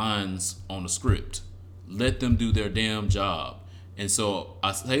lines on a script. Let them do their damn job. And so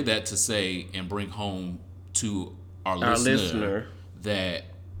I say that to say and bring home to our listener that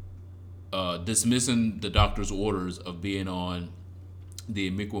dismissing the doctor's orders of being on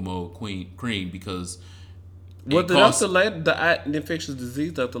the imiquimod cream because the infectious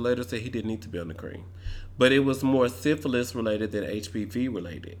disease doctor later said he didn't need to be on the cream, but it was more syphilis related than HPV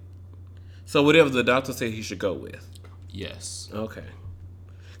related. So whatever the doctor said, he should go with. Yes. Okay.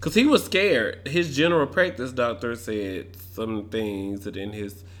 Because he was scared. His general practice doctor said some things, and then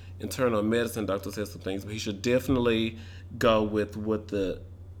his internal medicine doctor said some things, but he should definitely go with what the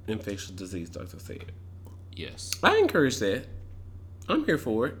infectious disease doctor said. Yes. I encourage that. I'm here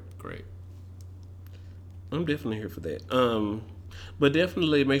for it. Great. I'm definitely here for that. But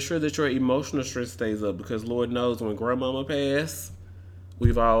definitely make sure that your emotional stress stays up, because Lord knows when grandmama passed,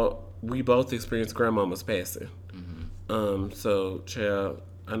 we both experienced grandmama's passing. So, child,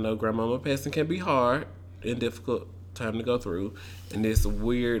 I know grandmama passing can be hard and difficult time to go through, and this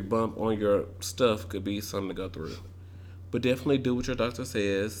weird bump on your stuff could be something to go through. But definitely do what your doctor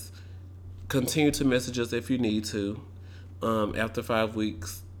says. Continue to message us if you need to. After 5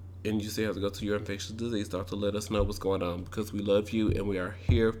 weeks, and you still have to go to your infectious disease doctor, let us know what's going on, because we love you and we are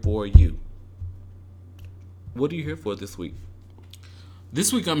here for you. What are you here for this week?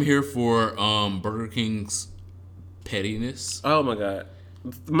 This week I'm here for Burger King's pettiness. Oh my God.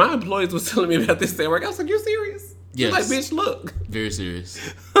 My employees was telling me about this at work. I was like, you serious? Yes. Like, bitch, look. Very serious.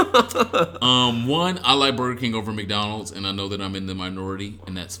 One, I like Burger King over McDonald's, and I know that I'm in the minority,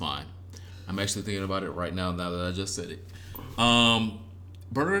 and that's fine. I'm actually thinking about it right now that I just said it.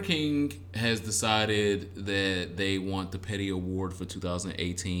 Burger King has decided that they want the Petty Award for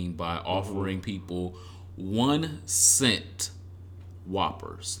 2018 by offering people 1 cent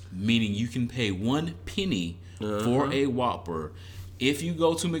Whoppers, meaning you can pay 1 penny for a Whopper if you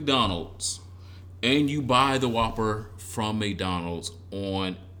go to McDonald's and you buy the Whopper from McDonald's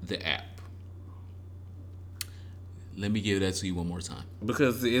on the app. Let me give that to you one more time.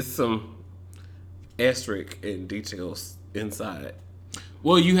 Because it's some asterisk and details inside.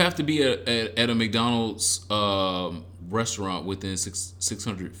 Well, you have to be at a McDonald's restaurant within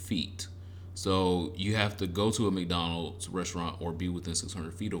 600 feet. So you have to go to a McDonald's restaurant or be within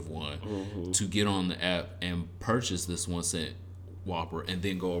 600 feet of one to get on the app and purchase this 1 cent Whopper and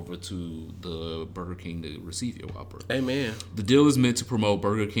then go over to the Burger King to receive your Whopper. Amen. The deal is meant to promote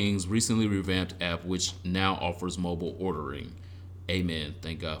Burger King's recently revamped app, which now offers mobile ordering. Amen.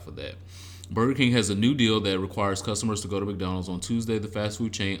 Thank God for that. Burger King has a new deal that requires customers to go to McDonald's. On Tuesday, the fast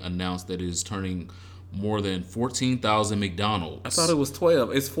food chain announced that it is turning more than 14,000 McDonald's. I thought it was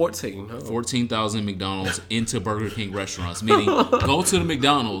 12. It's 14. Oh. 14,000 McDonald's into Burger King restaurants, meaning go to the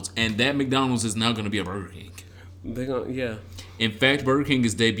McDonald's and that McDonald's is now going to be a Burger King. They're gonna, yeah. In fact, Burger King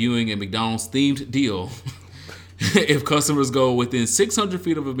is debuting a McDonald's themed deal. If customers go within 600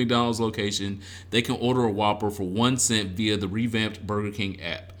 feet of a McDonald's location, they can order a Whopper for 1 cent via the revamped Burger King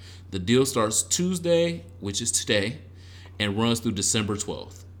app. The deal starts Tuesday, which is today, and runs through December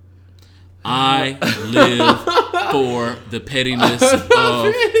 12th. I live for the pettiness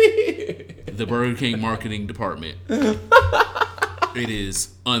of the Burger King marketing department. It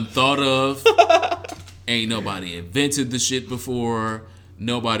is unthought of. Ain't nobody invented the shit before.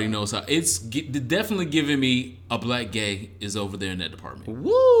 Nobody knows how. It's definitely giving me a black gay is over there in that department.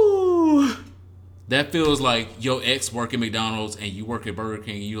 Woo! That feels like your ex work at McDonald's and you work at Burger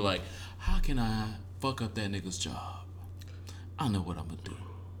King and you're like, how can I fuck up that nigga's job? I know what I'm gonna do.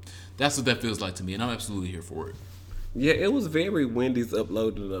 That's what that feels like to me, and I'm absolutely here for it. Yeah, it was very Wendy's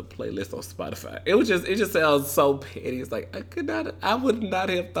uploading a playlist on Spotify. It just sounds so petty. It's like I would not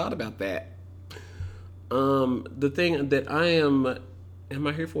have thought about that. The thing that am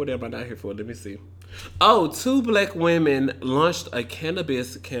I here for it? Am I not here for it? Let me see. Oh, 2 black women launched a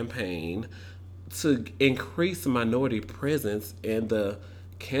cannabis campaign to increase minority presence in the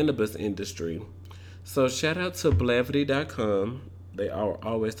cannabis industry. So shout out to Blavity.com. They are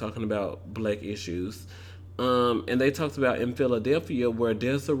always talking about black issues. And they talked about in Philadelphia where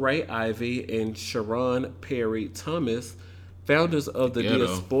Desiree Ivy and Sharon Perry Thomas, founders of the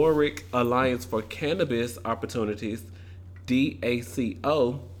Diasporic Alliance for Cannabis Opportunities,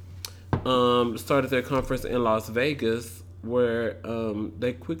 DACO, started their conference in Las Vegas where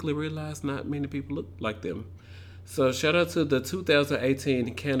they quickly realized not many people look like them. So shout out to the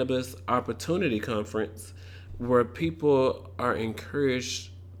 2018 Cannabis Opportunity Conference where people are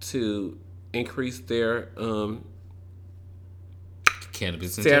encouraged to increase their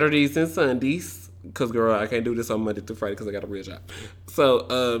Cannabis Saturdays and Sundays. Because, girl, I can't do this on Monday through Friday because I got a real job.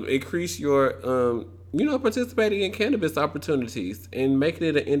 So, increase your, participating in cannabis opportunities and making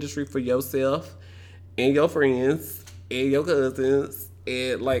it an industry for yourself and your friends and your cousins.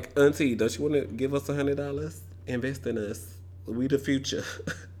 And, like, Auntie, don't you want to give us $100? Invest in us. We the future.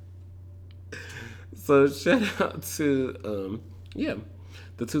 So, shout out to,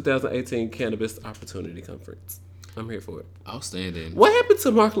 the 2018 Cannabis Opportunity Conference. I'm here for it. Outstanding. What happened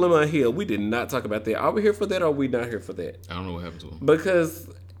to Mark Lamont Hill? We did not talk about that. Are we here for that or are we not here for that? I don't know what happened to him. Because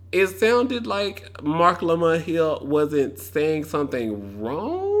it sounded like Mark Lamont Hill wasn't saying something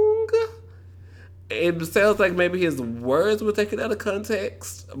wrong. It sounds like maybe his words were taken out of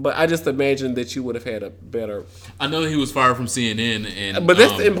context. But I just imagined that you would have had a better... I know he was fired from CNN. But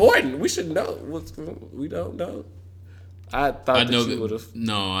that's important. We should know. We don't know. I thought you would have.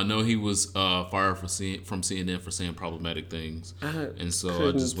 No, I know he was fired from CNN for saying problematic things, and so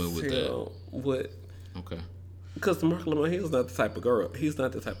I just went with that. What? Okay. Because Mark Lamont Hill's not the type of girl. He's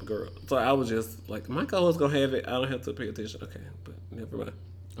not the type of girl. So I was just like, my co-host's gonna have it. I don't have to pay attention. Okay, but never mind.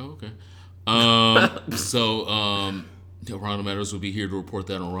 Oh, okay. So Rondo Matters will be here to report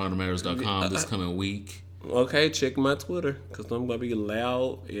that on RondoMatters.com this coming week. Okay, check my Twitter because I'm gonna be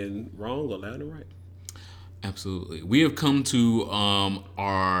loud and wrong or loud and right. Absolutely. We have come to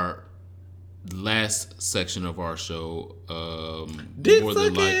our last section of our show. More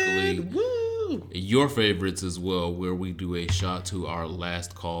than likely, woo! Your favorites as well, where we do a shot to our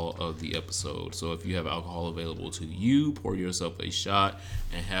last call of the episode. So if you have alcohol available to you, pour yourself a shot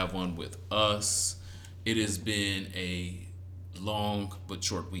and have one with us. It has been a long but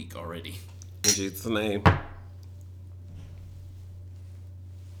short week already. In Jesus' name.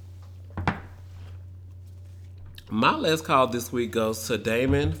 My last call this week goes to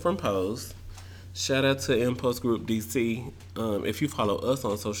Damon from Pose. Shout out to Impulse Group DC. If you follow us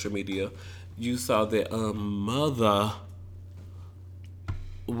on social media, you saw that Mother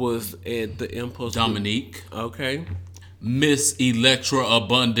was at the Impulse Dominique. Group. Okay. Miss Electra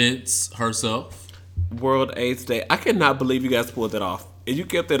Abundance herself. World AIDS Day. I cannot believe you guys pulled that off. And you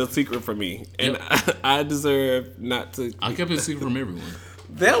kept that a secret from me. And I deserve not to. I kept it a secret from everyone.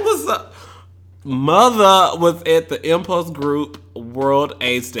 That was Mother was at the Impulse Group World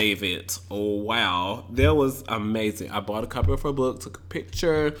AIDS Day event. Oh, wow. That was amazing. I bought a copy of her book, took a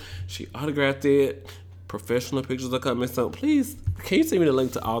picture. She autographed it. Professional pictures are coming. So please, can you send me the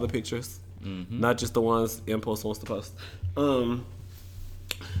link to all the pictures? Mm-hmm. Not just the ones Impulse wants to post.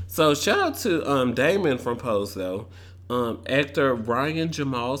 So shout out to Damon from Pose, though. Actor Ryan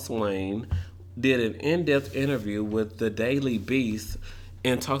Jamal Swain did an in-depth interview with the Daily Beast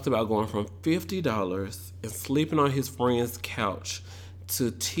and talked about going from $50 and sleeping on his friend's couch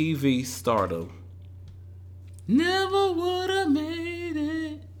to TV stardom. Never would have made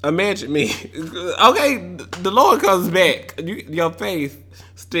it. Imagine me. Okay, the Lord comes back. Your faith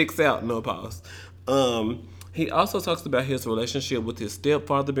sticks out. No pause. He also talks about his relationship with his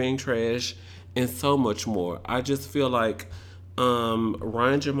stepfather being trash and so much more. I just feel like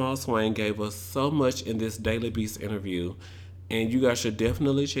Ryan Jamal Swain gave us so much in this Daily Beast interview, and you guys should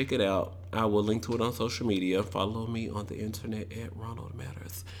definitely check it out. I will link to it on social media. Follow me on the internet at Ronald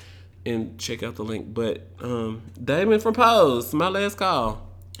Matters and check out the link. But Damon from Pose, my last call.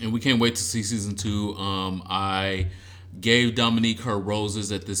 And we can't wait to see season 2. I gave Dominique her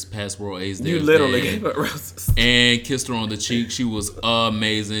roses at this past World AIDS Day. You literally gave her roses. And kissed her on the cheek. She was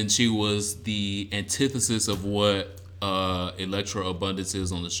amazing. She was the antithesis of what Electra Abundance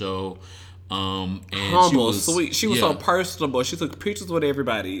is on the show. And humble, she was, sweet. She was so personable. She took pictures with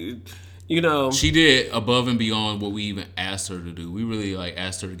everybody. You know, she did above and beyond what we even asked her to do. We really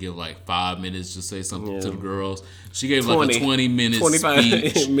asked her to give 5 minutes to say something to the girls. She gave a 20-minute 25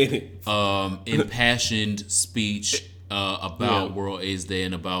 speech, minutes. Impassioned speech about World AIDS Day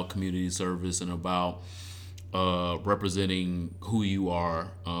and about community service and about representing who you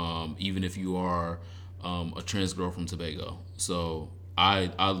are, even if you are a trans girl from Tobago. So I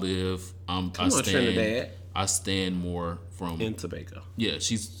stand more from in Tobago. Yeah,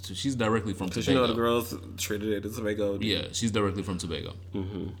 she's directly from Tobago. Because you know the girls treated it as Tobago. Yeah, she's directly from Tobago.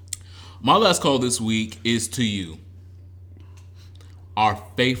 Mm-hmm. My last call this week is to you, our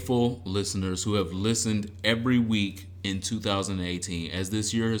faithful listeners who have listened every week in 2018. As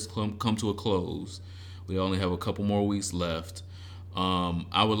this year has come to a close, we only have a couple more weeks left.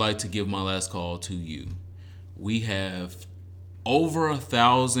 I would like to give my last call to you. We have over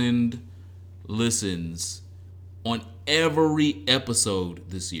 1,000 listens on every episode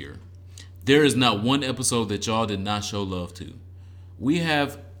this year. There is not one episode that y'all did not show love to. We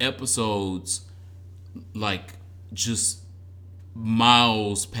have episodes just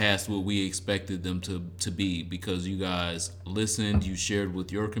miles past what we expected them to be because you guys listened, you shared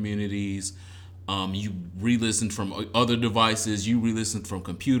with your communities, you re-listened from other devices, you re-listened from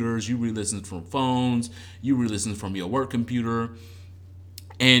computers, you re-listened from phones, you re-listened from your work computer.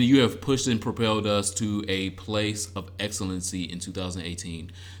 And you have pushed and propelled us to a place of excellency in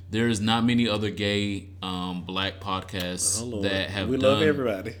 2018. There is not many other gay black podcasts that have done. We love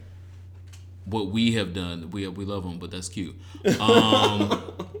everybody. What we have done. We love them, but that's cute.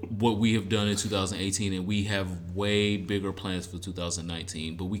 What we have done in 2018, and we have way bigger plans for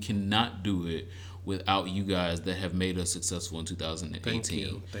 2019. But we cannot do it without you guys that have made us successful in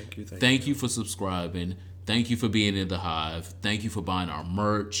 2018. Thank you for subscribing. Thank you for being in the Hive. Thank you for buying our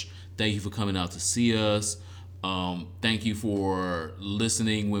merch. Thank you for coming out to see us. Thank you for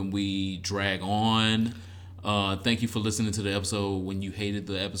listening when we drag on. Thank you for listening to the episode when you hated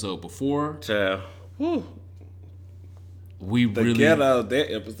the episode before. Child. Woo. We really get out of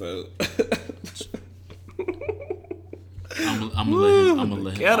that episode. I'm gonna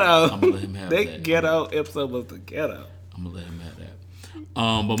let him have that. That ghetto episode was the ghetto. I'm gonna let him have that.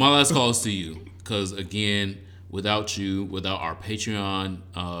 But my last call is to you. Because, again, without you, without our Patreon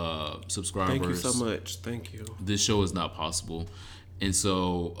subscribers... Thank you so much. Thank you. This show is not possible. And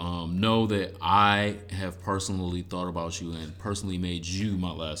so know that I have personally thought about you and personally made you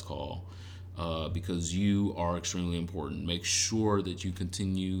my last call because you are extremely important. Make sure that you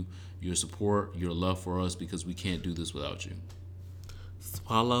continue your support, your love for us, because we can't do this without you.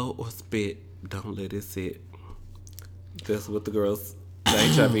 Swallow or spit. Don't let it sit. That's what the girls... The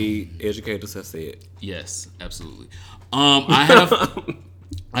HIV educators have said. Yes, absolutely. I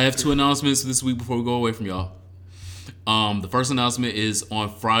have 2 announcements this week before we go away from y'all. The first announcement is on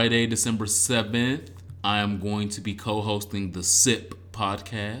Friday, December 7th, I am going to be co-hosting the SIP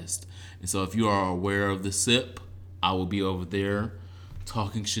podcast. And so if you are aware of the SIP, I will be over there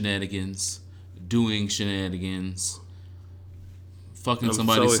talking shenanigans, doing shenanigans, fucking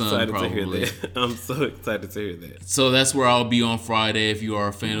somebody's son, probably. I'm so excited to hear that. So that's where I'll be on Friday. If you are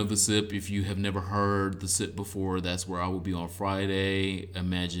a fan of The Sip, if you have never heard The Sip before, that's where I will be on Friday.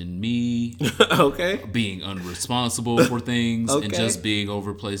 Imagine me Okay. being unresponsible for things and Okay. just being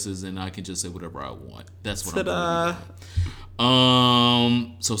over places, and I can just say whatever I want. That's what Ta-da. I'm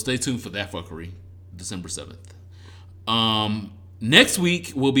doing. So stay tuned for that fuckery, December 7th. Next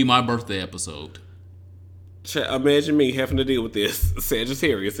week will be my birthday episode. Imagine me having to deal with this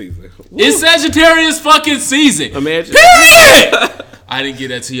Sagittarius season. Woo. It's Sagittarius fucking season. Imagine. Period. I didn't get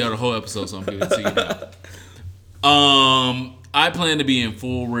that to y'all the whole episode, so I'm giving it to you now. I plan to be in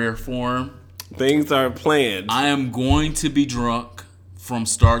full rare form. Things are planned. I am going to be drunk from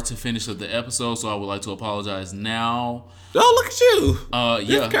start to finish of the episode, so I would like to apologize now. Oh, look at you.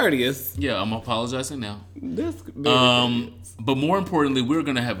 Yeah. That's courteous. Yeah, I'm apologizing now. That's very courteous. But more importantly, we're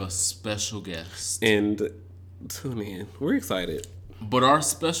gonna have a special guest. And tune in. We're excited. But our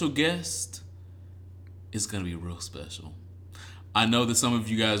special guest is gonna be real special. I know that some of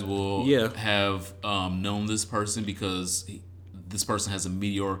you guys will have known this person because this person has a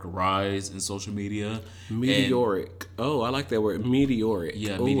meteoric rise in social media. Meteoric. I like that word. Meteoric.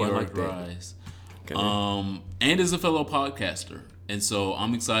 Yeah, Ooh, meteoric I like rise. Okay. And is a fellow podcaster. And so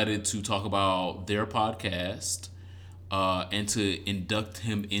I'm excited to talk about their podcast and to induct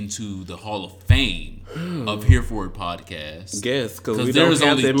him into the Hall of Fame of Here For It podcast. Yes, because we don't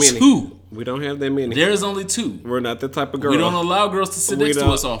have that many. Two. We don't have that many. There's only two. We're not the type of girl. We don't allow girls to sit next to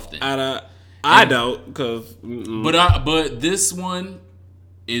us often. I don't, because... But this one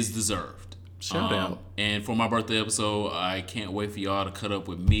is deserved. Shout out. And for my birthday episode, I can't wait for y'all to cut up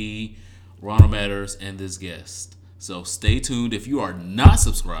with me, Ronald Matters, and this guest. So stay tuned. If you are not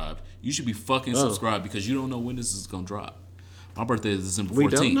subscribed, you should be fucking subscribed because you don't know when this is going to drop. My birthday is December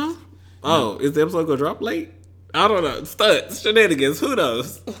 14th. We don't know? Is the episode going to drop late? I don't know. Stunts, shenanigans. Who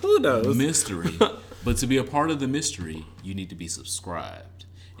knows? Who knows? Mystery. But to be a part of the mystery, you need to be subscribed.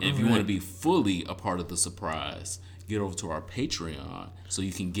 And if you want to be fully a part of the surprise, get over to our Patreon so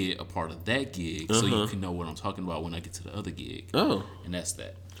you can get a part of that gig so you can know what I'm talking about when I get to the other gig. Oh. And that's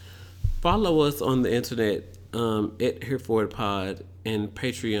that. Follow us on the internet at Here For It Pod and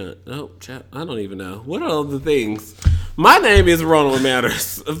Patreon. I don't even know. What are the things? My name is Ronald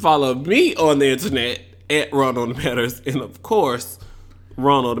Matters. Follow me on the internet at Ronald Matters. And of course,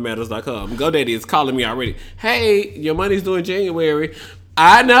 RonaldMatters.com. GoDaddy is calling me already. Hey, your money's due in January.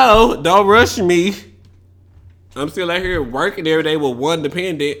 I know. Don't rush me. I'm still out here working every day with one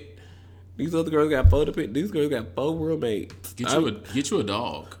dependent. These other girls got 4 dependent. These girls got 4 roommates. Get you a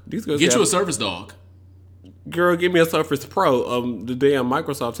dog. These girls get you a Surface dog. Girl, give me a Surface Pro, the damn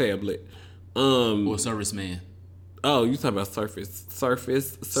Microsoft tablet. Or Surface Man. Oh, you talking about Surface?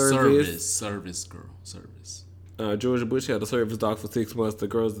 Service, girl, service. Georgia Bush had a Surface dog for 6 months. The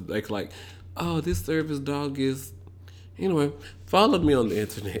girls like, oh, this Surface dog is. Anyway, follow me on the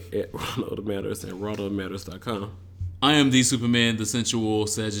internet at Ronald Matters and RonaldMatters.com. I am the Superman, the sensual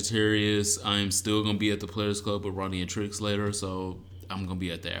Sagittarius. I am still gonna be at the Players Club with Ronnie and Trix later, so I'm gonna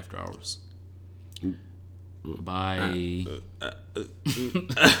be at the after hours. Bye.